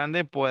 muy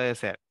grande, puede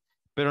ser,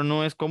 pero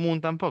no es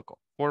común tampoco.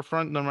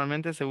 Forefront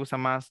normalmente se usa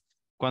más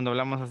cuando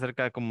hablamos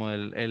acerca de como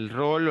el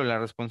rol o la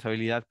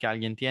responsabilidad que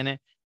alguien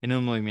tiene en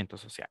un movimiento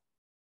social.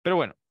 Pero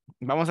bueno,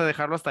 vamos a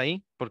dejarlo hasta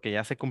ahí porque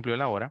ya se cumplió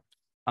la hora.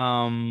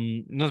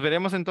 Nos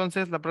veremos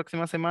entonces la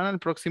próxima semana, el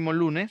próximo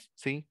lunes,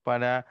 ¿sí?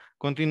 Para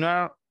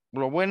continuar.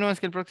 Lo bueno es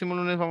que el próximo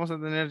lunes vamos a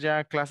tener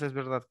ya clases,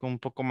 ¿verdad? Con un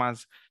poco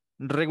más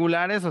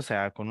regulares, o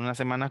sea, con una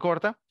semana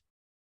corta.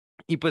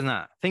 Y pues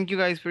nada, thank you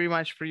guys very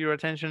much for your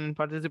attention and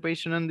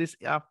participation in this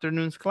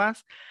afternoon's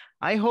class.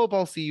 I hope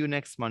I'll see you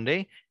next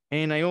Monday.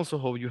 And I also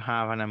hope you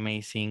have an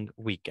amazing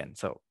weekend.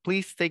 So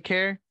please take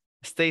care,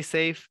 stay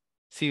safe.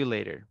 See you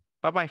later.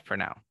 Bye-bye for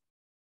now.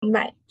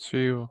 Bye.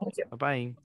 See you. Bye-bye.